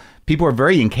now people are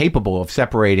very incapable of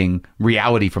separating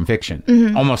reality from fiction,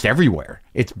 almost everywhere.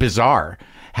 It's bizarre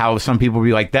how some people will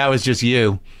be like, that was just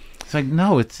you. It's like,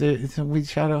 no, we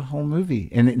shot a whole movie,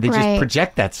 and they just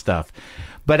project that stuff.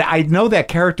 But I know that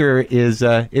character it is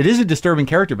a disturbing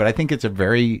character, but I think it's a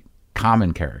very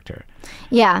common character.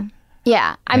 Yeah.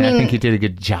 I mean, I think you did a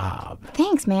good job.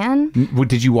 Thanks, man.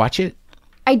 Did you watch it?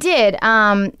 I did.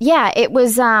 Yeah, it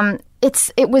was.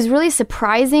 It was really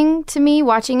surprising to me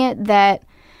watching it that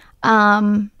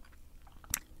I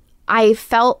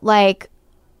felt like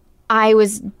I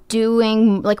was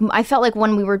doing, like, I felt like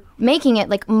when we were making it,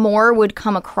 like, more would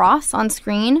come across on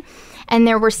screen, and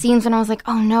there were scenes when I was like,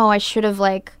 oh no, I should have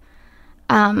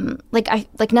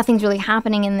nothing's really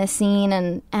happening in this scene,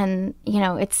 and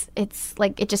it's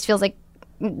like, it just feels like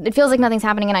nothing's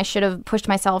happening, and I should have pushed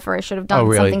myself, or I should have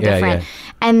done something different.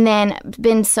 And then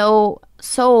been so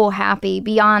happy,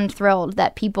 beyond thrilled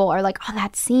that people are like, oh,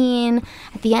 that scene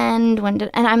at the end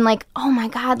and I'm like, oh my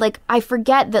God, like, I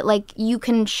forget that, like, you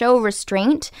can show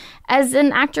restraint as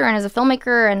an actor and as a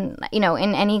filmmaker, and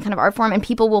in any kind of art form, and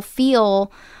people will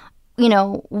feel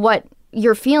what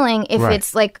you're feeling if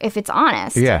it's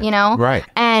honest, right.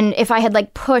 And if I had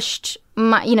like pushed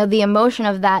my, the emotion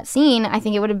of that scene, I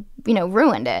think it would have,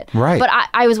 ruined it. Right. But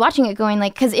I was watching it going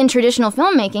like, because in traditional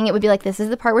filmmaking, it would be like, this is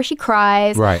the part where she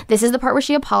cries. Right. This is the part where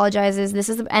she apologizes.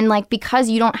 And like, because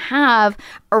you don't have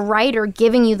a writer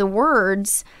giving you the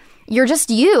words, you're just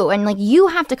you, and like, you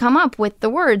have to come up with the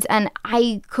words. And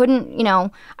I couldn't,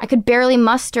 I could barely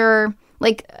muster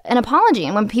like an apology.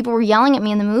 And when people were yelling at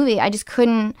me in the movie, I just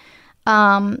couldn't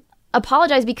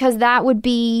apologize, because that would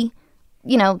be,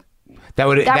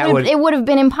 it would have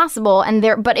been impossible.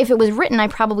 But if it was written, I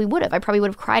probably would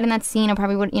have cried in that scene. I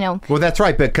probably would, Well, that's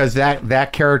right, because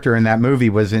that character in that movie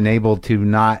was enabled to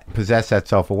not possess that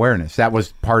self-awareness. That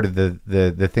was part of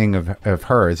the thing of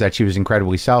her, is that she was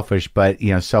incredibly selfish, but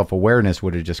self-awareness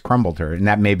would have just crumbled her. And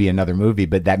that may be another movie,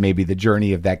 but that may be the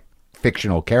journey of that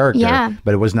fictional character. Yeah.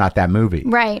 But it was not that movie.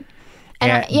 Right.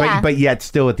 But yet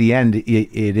still at the end, it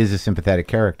is a sympathetic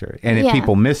character. And if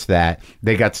people miss that,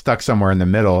 they got stuck somewhere in the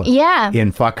middle. Yeah.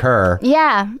 In fuck her.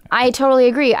 Yeah, I totally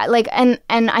agree. Like, and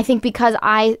I think because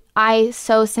I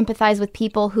so sympathize with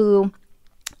people who,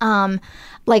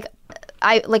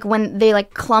 when they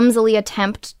like clumsily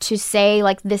attempt to say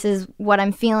like, this is what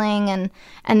I'm feeling, and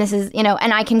this is, and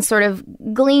I can sort of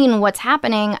glean what's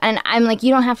happening, and I'm like,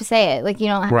 you don't have to say it, like,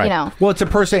 right. Well, it's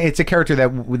a character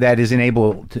that is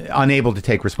unable to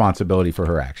take responsibility for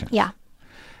her actions. Yeah.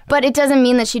 But it doesn't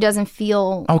mean that she doesn't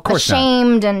feel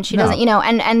ashamed, and she doesn't,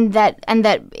 and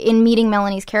that in meeting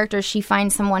Melanie's character, she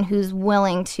finds someone who's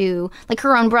willing to, like,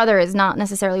 her own brother is not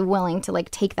necessarily willing to, like,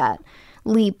 take that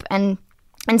leap and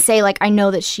say, like, I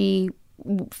know that she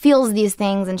feels these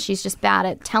things and she's just bad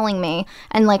at telling me.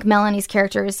 And, like, Melanie's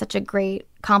character is such a great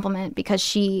compliment because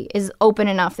she is open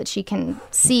enough that she can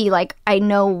see, like, I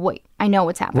know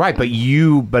what's happening. Right,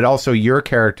 but also your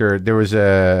character, there was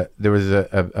a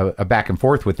back and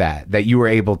forth with that you were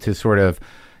able to sort of,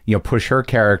 push her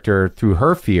character through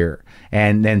her fear,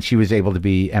 and then she was able to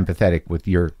be empathetic with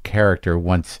your character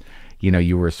once,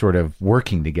 you were sort of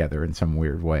working together in some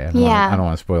weird way. I don't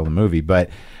want to spoil the movie, but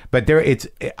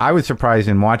I was surprised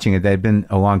in watching it. That had been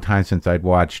a long time since I'd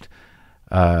watched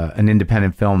an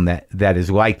independent film that is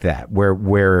like that,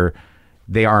 where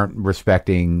they aren't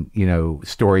respecting,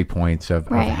 story points of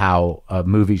how a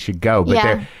movie should go.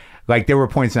 But there were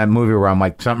points in that movie where I'm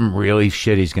like, something really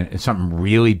shitty something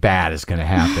really bad is going to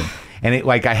happen. And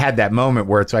I had that moment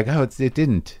where it's like, oh, it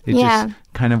didn't. It just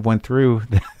kind of went through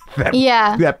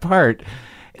that part.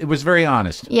 It was very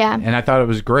honest. Yeah. And I thought it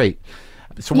was great.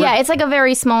 So it's like a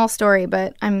very small story,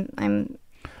 but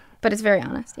but it's very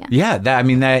honest. Yeah. Yeah.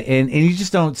 And you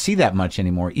just don't see that much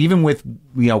anymore. Even with,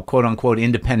 quote unquote,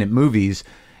 independent movies,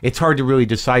 it's hard to really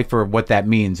decipher what that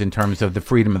means in terms of the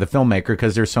freedom of the filmmaker,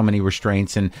 because there's so many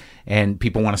restraints and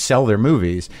people want to sell their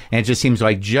movies. And it just seems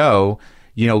like Joe,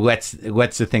 lets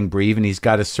the thing breathe, and he's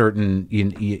got a certain,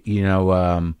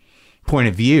 point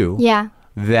of view. Yeah.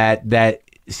 That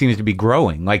seems to be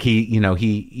growing. Like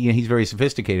he's very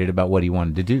sophisticated about what he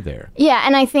wanted to do there. Yeah.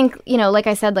 And I think, like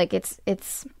I said, like it's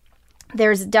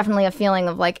there's definitely a feeling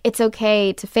of, like, it's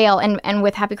okay to fail. And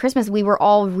with Happy Christmas, we were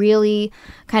all really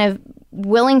kind of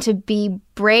willing to be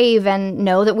brave and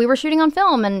know that we were shooting on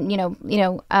film and,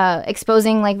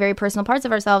 exposing, like, very personal parts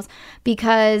of ourselves,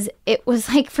 because it was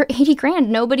like, for $80,000,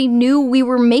 nobody knew we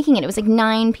were making it. It was like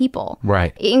 9 people.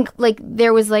 Right.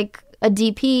 There was like a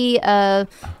DP, a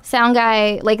sound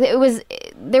guy, like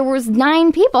there was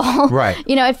 9 people. Right.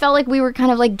 It felt like we were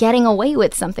kind of like getting away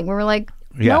with something. We were like,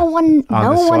 no one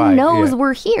knows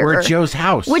we're here. We're at Joe's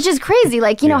house, which is crazy.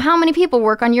 Like, how many people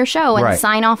work on your show and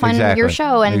sign off on your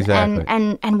show,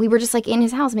 and we were just like in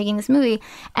his house making this movie,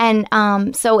 and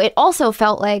so it also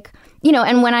felt like,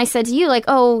 and when I said to you, like,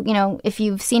 oh, if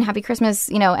you've seen Happy Christmas,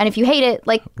 and if you hate it,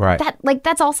 like that, like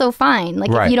that's also fine.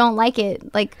 Like if you don't like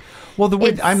it, like, well,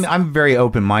 I'm very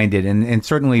open minded, and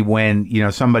certainly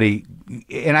when somebody,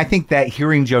 and I think that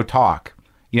hearing Joe talk.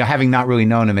 Having not really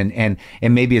known him, and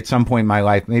maybe at some point in my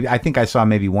life, maybe I think I saw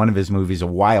maybe one of his movies a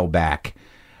while back,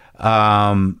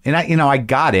 and I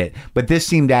got it, but this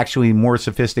seemed actually more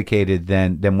sophisticated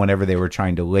than whenever they were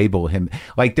trying to label him.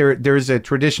 Like there's a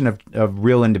tradition of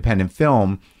real independent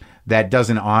film that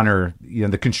doesn't honor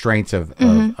the constraints of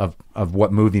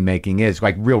what movie making is,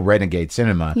 like real renegade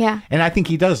cinema. Yeah. And I think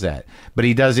he does that, but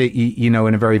he does it in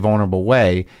a very vulnerable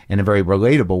way, in a very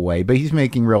relatable way. But he's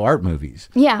making real art movies.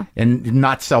 Yeah. And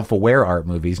not self-aware art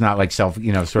movies, not like sort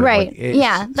of right. Like,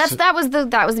 yeah. That was the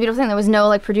beautiful thing. There was no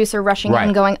like producer rushing in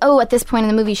and going, oh, at this point in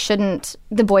the movie, shouldn't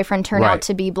the boyfriend turn out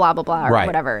to be blah blah blah or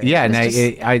whatever. Yeah. And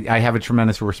I have a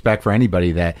tremendous respect for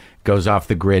anybody that goes off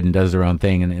the grid and does their own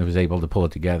thing, and it was able to pull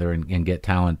it together and get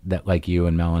talent that like you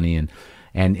and Melanie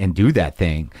and do that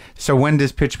thing. So when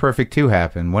does Pitch Perfect 2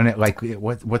 happen? When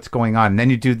what's going on? And then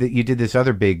you did this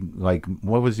other big, like,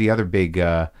 what was the other big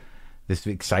this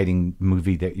exciting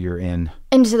movie that you're in?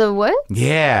 Into the Woods?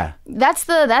 Yeah. That's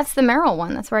the Merrill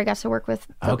one. That's where I got to work with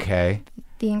the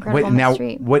incredible Miss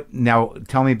Street. Now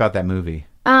tell me about that movie.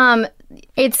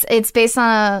 It's based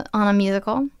on a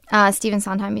musical. Stephen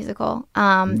Sondheim musical.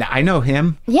 I know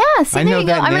him. Yeah, see, I know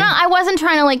that name. I wasn't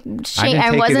trying to like shake.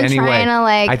 I wasn't trying to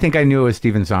like. I think I knew it was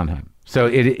Stephen Sondheim. So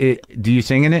it do you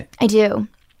sing in it? I do.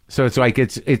 So it's like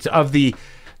it's of the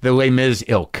Les Mis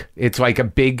ilk. It's like a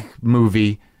big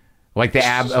movie, like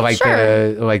like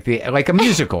a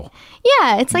musical.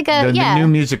 Yeah, it's like the new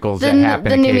musicals that happen.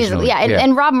 The new musical, yeah.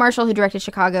 And Rob Marshall, who directed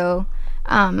Chicago,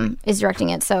 is directing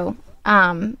it. So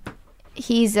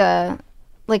he's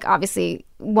like obviously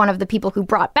one of the people who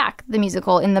brought back the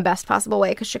musical in the best possible way,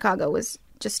 because Chicago was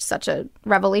just such a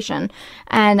revelation.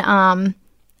 And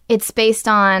it's based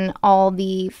on all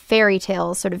the fairy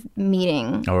tales sort of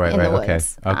meeting in the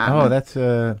woods.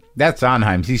 Okay. That's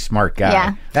Sondheim. He's a smart guy.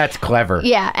 Yeah. That's clever.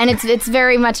 Yeah, and it's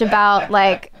very much about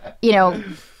like,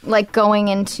 like going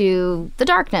into the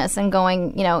darkness and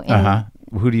going, in,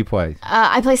 Who do you play?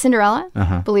 I play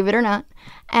Cinderella, believe it or not.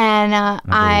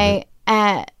 And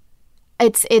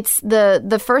it's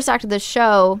the first act of the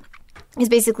show is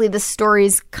basically the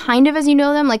stories kind of as you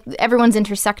know them. Like everyone's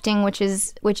intersecting, which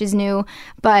is new,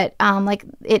 but like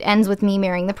it ends with me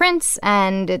marrying the prince,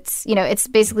 and it's it's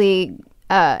basically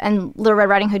and Little Red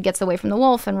Riding Hood gets away from the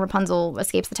wolf, and Rapunzel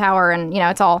escapes the tower, and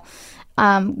it's all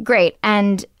great.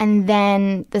 And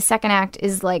then the second act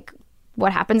is like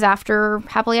what happens after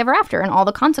Happily Ever After, and all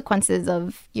the consequences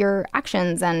of your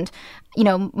actions, and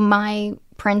my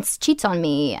prince cheats on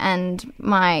me, and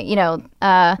my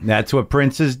that's what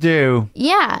princes do.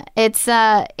 Yeah, it's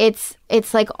like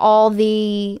it's like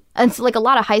a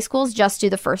lot of high schools just do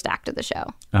the first act of the show.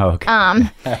 Oh, okay.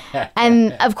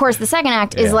 And of course the second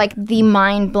act is like the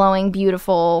mind-blowing,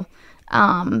 beautiful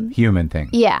human thing.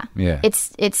 Yeah. Yeah.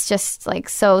 It's just like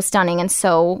so stunning and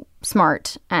so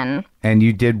smart. And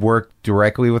you did work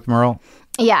directly with Merle?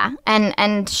 Yeah,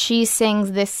 and she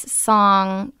sings this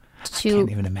song to... I can't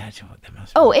even imagine what that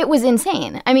must be. Oh, it was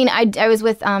insane. I mean, I was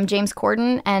with James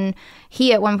Corden, and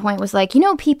he at one point was like,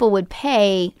 people would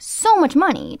pay so much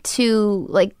money to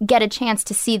like get a chance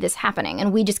to see this happening,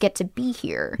 and we just get to be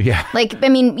here. Yeah. Like, I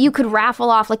mean, you could raffle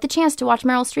off like the chance to watch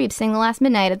Meryl Streep sing The Last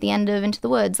Midnight at the end of Into the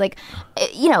Woods. Like,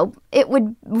 it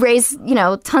would raise,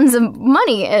 tons of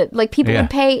money. Like people would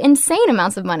pay insane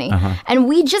amounts of money, and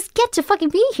we just get to fucking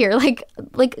be here, like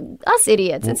us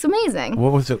idiots. It's amazing.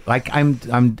 What was it like? I'm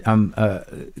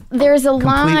there's a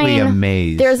completely line.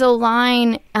 Amazed. There's a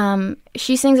line.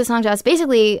 She sings a song to us,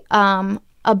 basically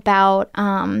about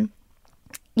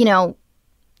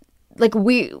like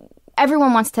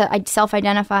everyone wants to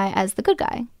self-identify as the good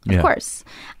guy, of course,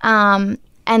 and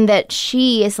that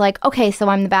she is like, okay, so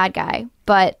I'm the bad guy,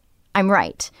 but I'm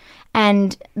right,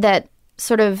 and that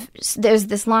sort of there's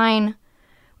this line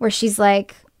where she's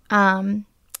like,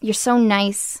 "You're so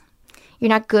nice. You're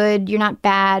not good. You're not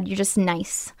bad. You're just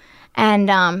nice." And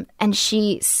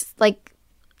she like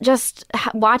just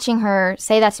watching her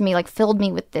say that to me like filled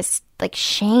me with this like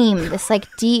shame, this like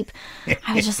deep.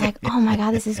 I was just like, oh my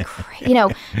God, this is crazy,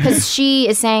 because she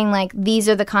is saying like these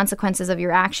are the consequences of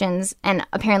your actions, and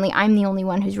apparently I'm the only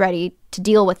one who's ready to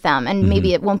deal with them, and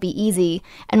maybe it won't be easy,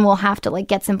 and we'll have to like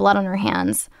get some blood on our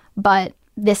hands, but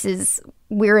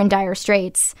we're in dire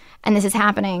straits, and this is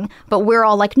happening, but we're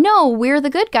all like, no, we're the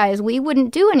good guys. We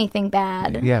wouldn't do anything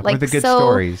bad. Yeah, like, we're the good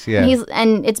stories. Yeah,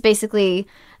 and it's basically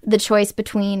the choice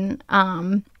between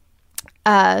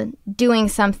doing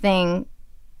something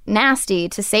nasty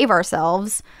to save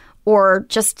ourselves, or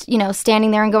just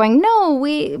standing there and going, no,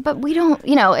 we don't.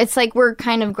 It's like we're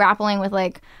kind of grappling with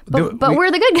like, but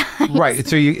we're the good guys, right?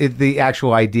 So the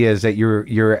actual idea is that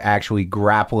you're actually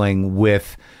grappling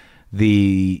with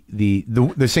the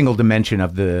single dimension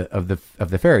of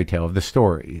the fairy tale, of the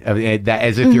story, that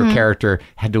as if your character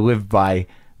had to live by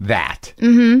that,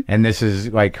 and this is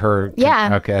like her.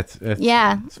 Yeah. Okay.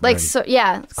 That's like so.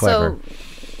 Yeah. It's clever.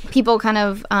 So people kind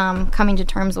of coming to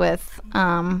terms with.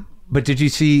 But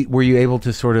were you able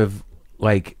to sort of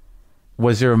like?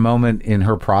 Was there a moment in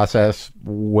her process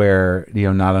where,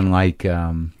 not unlike,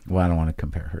 well, I don't want to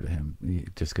compare her to him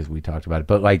just because we talked about it,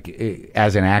 but like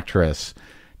as an actress,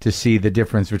 to see the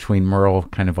difference between Merle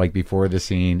kind of like before the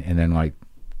scene and then like,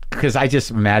 because I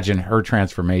just imagine her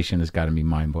transformation has got to be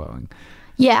mind blowing.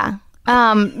 Yeah.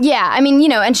 I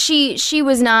mean, and she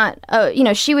was not,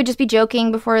 she would just be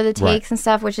joking before the takes and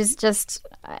stuff, which is just,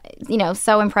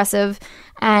 so impressive.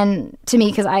 And to me,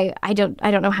 because I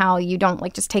don't know how you don't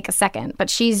like just take a second,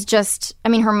 but she's just, I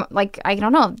mean, her, like, I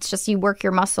don't know, it's just you work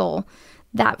your muscle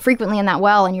that frequently and that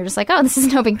well, and you're just like, oh, this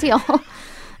is no big deal.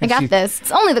 I got this.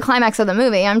 It's only the climax of the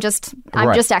movie. I'm just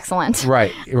excellent.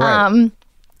 Right.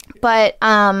 But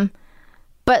I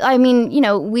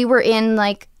mean, we were in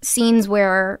like scenes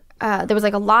where there was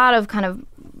like a lot of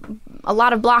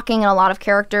blocking and a lot of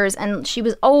characters, and she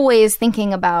was always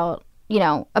thinking about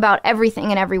everything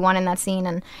and everyone in that scene,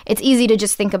 and it's easy to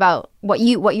just think about what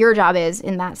your job is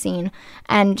in that scene.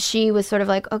 And she was sort of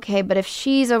like, okay, but if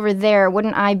she's over there,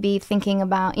 wouldn't I be thinking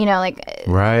about,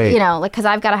 right, like, because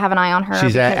I've got to have an eye on her.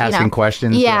 She's asking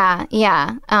questions. Yeah.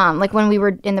 Like when we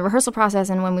were in the rehearsal process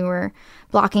and when we were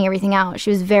blocking everything out, she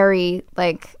was very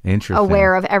like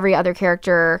aware of every other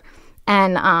character.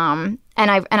 And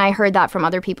I heard that from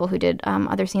other people who did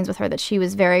other scenes with her, that she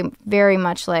was very, very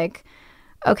much like,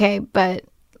 okay, but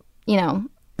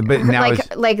but now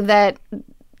like that.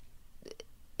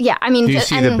 Yeah, I mean, do you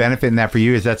see the benefit in that for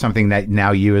you? Is that something that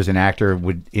now you as an actor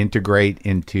would integrate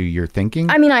into your thinking?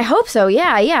 I mean, I hope so.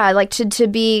 Yeah. Like to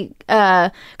be,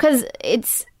 because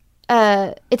it's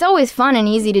always fun and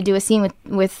easy to do a scene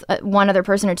with one other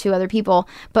person or two other people.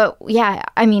 But yeah,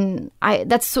 I mean,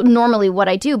 that's normally what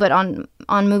I do. But on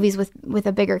on movies with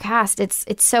a bigger cast, it's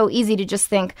so easy to just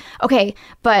think, okay,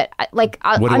 but like,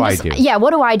 what do I do? Yeah,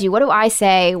 what do I do? What do I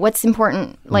say? What's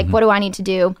important? Like, what do I need to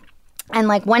do? And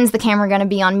like, when's the camera going to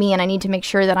be on me? And I need to make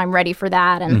sure that I'm ready for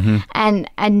that,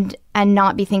 and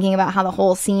not be thinking about how the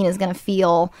whole scene is going to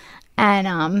feel. And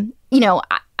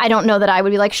I don't know that I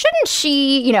would be like, shouldn't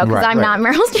she? Because I'm not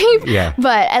Meryl Streep. Yeah.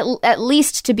 But at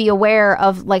least to be aware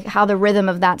of like how the rhythm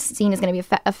of that scene is going to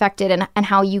be affected, and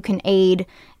how you can aid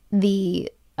the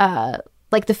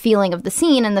like the feeling of the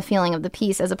scene and the feeling of the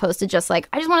piece, as opposed to just like,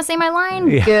 I just want to say my line.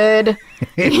 Yeah. Good.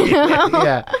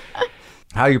 Yeah.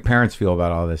 How do your parents feel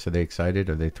about all this? Are they excited?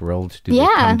 Are they thrilled? Do they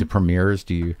come to premieres?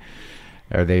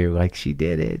 Are they like, she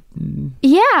did it?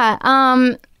 Yeah.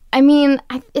 I mean,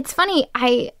 it's funny.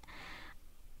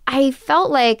 I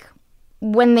felt like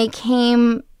when they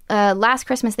came last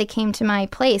Christmas, they came to my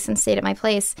place and stayed at my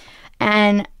place,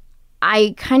 and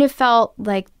I kind of felt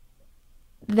like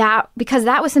that, because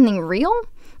that was something real,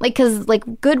 like, because like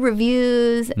good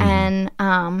reviews and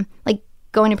like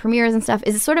going to premieres and stuff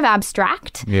is sort of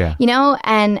abstract,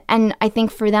 and I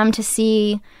think for them to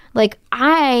see, like,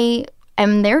 I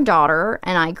am their daughter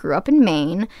and I grew up in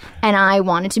Maine and I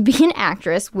wanted to be an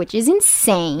actress, which is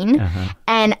insane,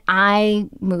 and I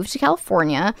moved to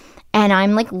California and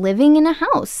I'm like living in a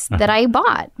house that I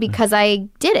bought because I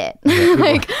did it.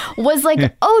 Like, was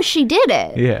like, oh, she did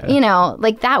it. Yeah.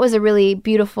 Like, that was a really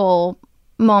beautiful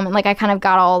moment. Like, I kind of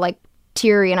got all like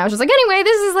teary, and I was just like, anyway,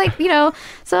 this is like,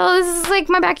 so this is like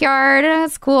my backyard, and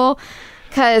it's cool.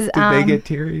 Because did they get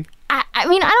teary? I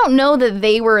mean, I don't know that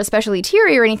they were especially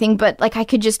teary or anything, but like, I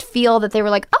could just feel that they were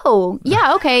like, oh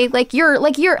yeah, okay, like you're,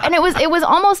 and it was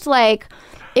almost like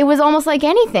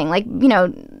anything, like,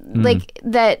 like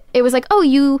that. It was like, oh,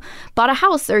 you bought a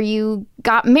house, or you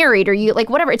got married, or you like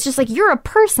whatever. It's just like, you're a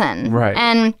person, right?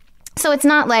 And so it's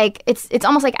not like, it's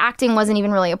almost like acting wasn't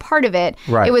even really a part of it.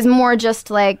 Right. It was more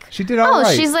just like, she did all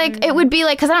right. She's like, it would be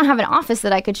like, because I don't have an office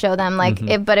that I could show them. Like,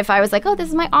 but if I was like, oh, this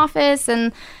is my office,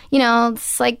 and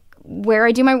it's like where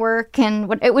I do my work, and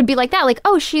what it would be like that. Like,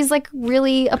 oh, she's like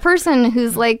really a person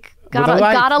who's like got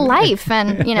a life,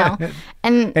 and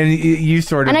and you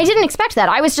sort of, and I didn't expect that.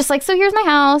 I was just like, so here's my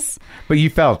house. But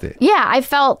you felt it. Yeah, I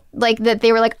felt like that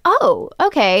they were like, oh,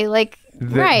 okay, like.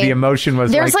 Right. The emotion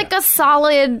was there's like a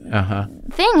solid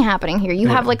thing happening here. You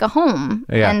have like a home,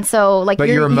 and so like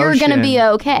you're gonna be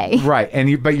okay. Right,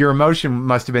 but your emotion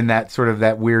must have been that sort of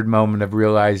that weird moment of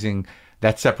realizing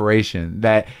that separation,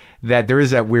 that there is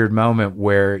that weird moment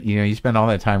where you spend all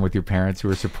that time with your parents who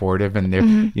are supportive, and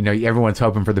they're everyone's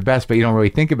hoping for the best, but you don't really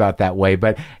think about that way.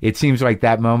 But it seems like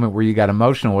that moment where you got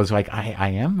emotional was like, I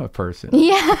am a person.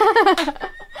 Yeah.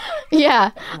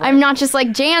 Yeah, I'm not just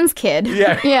like Jan's kid.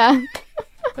 Yeah.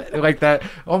 Like that.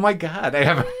 Oh my God, I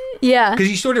have. Yeah.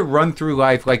 Because you sort of run through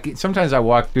life. Like, sometimes I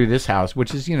walk through this house,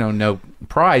 which is no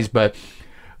prize, but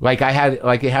like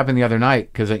it happened the other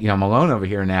night, because I'm alone over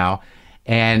here now,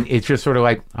 and it's just sort of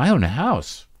like, I own a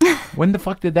house. When the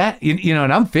fuck did that?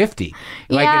 And I'm 50.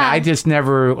 Like, and I just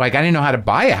never, like, I didn't know how to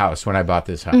buy a house when I bought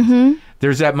this house.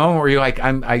 There's that moment where you're like,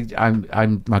 I'm a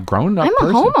grown up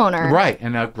person. I'm a homeowner. Right,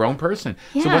 and a grown person.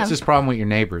 Yeah. So what's this problem with your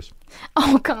neighbors?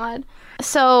 Oh God.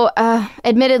 So,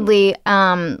 admittedly,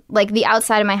 like the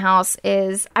outside of my house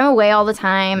is, I'm away all the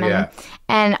time,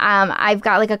 and I've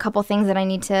got like a couple things that I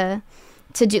need to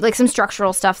do, like some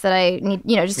structural stuff that I need,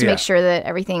 just to make sure that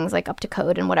everything's like up to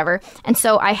code and whatever. And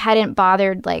so I hadn't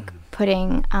bothered like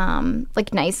putting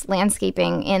like nice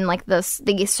landscaping in like the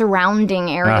surrounding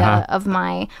area of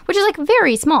my, which is like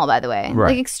very small, by the way,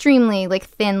 like extremely like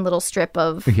thin little strip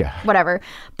of whatever.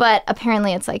 But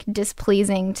apparently it's like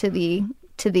displeasing to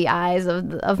the eyes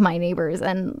of my neighbors,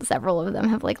 and several of them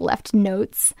have like left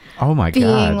notes. Oh my God.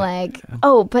 Being like,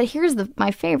 oh, but here's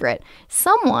my favorite.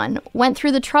 Someone went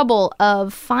through the trouble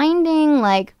of finding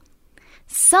like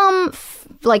some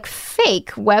like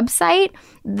fake website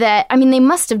that, I mean, they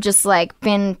must have just like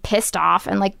been pissed off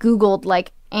and like Googled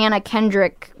like Anna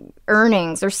Kendrick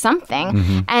earnings or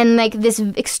something, and like this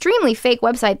extremely fake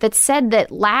website that said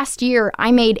that last year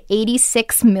I made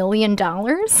 $86 million.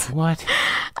 What?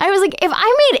 I was like, if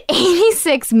I made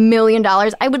 $86 million,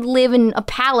 I would live in a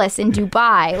palace in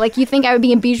Dubai. Like, you think I would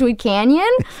be in Beechwood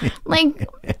Canyon? Like,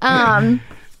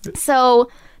 so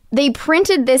they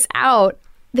printed this out.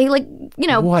 They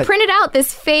printed out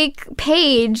this fake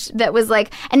page that was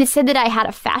like, and it said that I had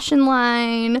a fashion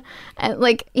line, and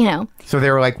like, So they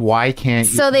were like, why can't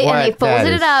you? So they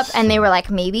folded it up, and they were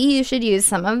like, maybe you should use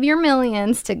some of your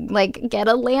millions to like get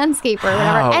a landscaper or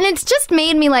whatever. And it's just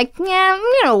made me like, yeah,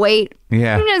 I'm gonna wait.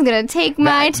 Yeah, I'm just gonna take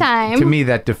my time. To me,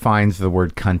 that defines the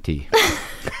word cunty.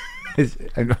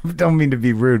 I don't mean to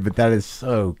be rude, but that is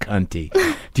so cunty.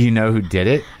 Do you know who did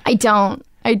it? I don't.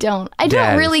 I don't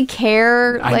really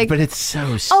care. But it's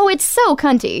so... Oh, it's so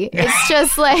cunty. It's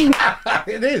just like...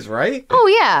 It is, right? Oh,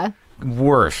 yeah.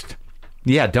 Worst.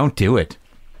 Yeah, don't do it.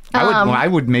 I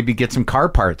would maybe get some car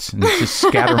parts and just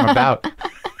scatter them about.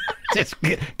 Just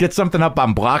get something up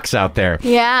on blocks out there.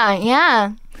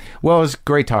 Yeah. Well, it was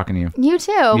great talking to you. You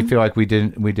too. You feel like we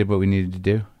did what we needed to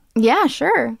do? Yeah,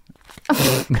 sure.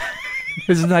 It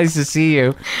was nice to see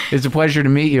you. It's a pleasure to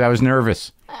meet you. I was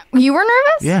nervous. You were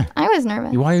nervous? Yeah. I was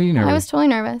nervous. Why are you nervous? I was totally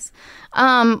nervous.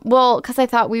 Well, because I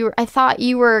thought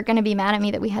you were going to be mad at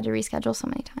me that we had to reschedule so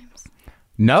many times.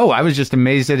 No, I was just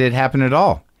amazed that it happened at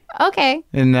all. Okay.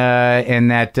 And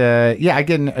that, I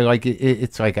get like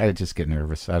it's like I just get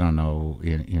nervous. I don't know.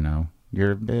 You know,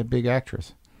 you're a big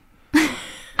actress.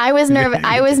 I was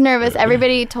nervous.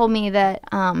 Everybody told me that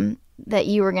that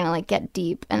you were gonna like get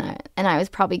deep, and I was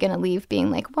probably gonna leave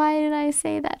being like, why did I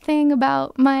say that thing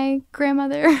about my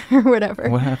grandmother or whatever?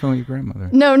 What happened with your grandmother?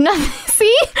 No, nothing.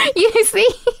 See, you see.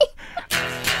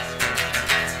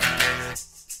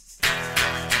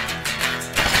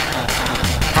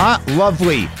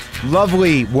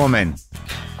 Lovely woman,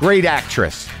 great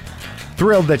actress.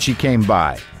 Thrilled that she came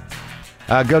by.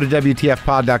 Go to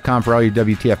WTFpod.com for all your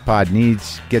WTF Pod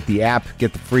needs. Get the app,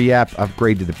 get the free app,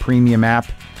 upgrade to the premium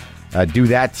app. Do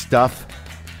that stuff.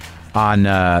 On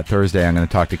Thursday, I'm going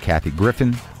to talk to Kathy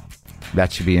Griffin.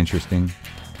 That should be interesting.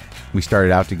 We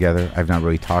started out together. I've not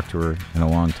really talked to her in a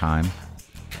long time.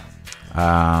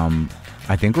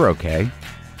 I think we're okay.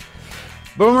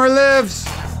 Boomer lives!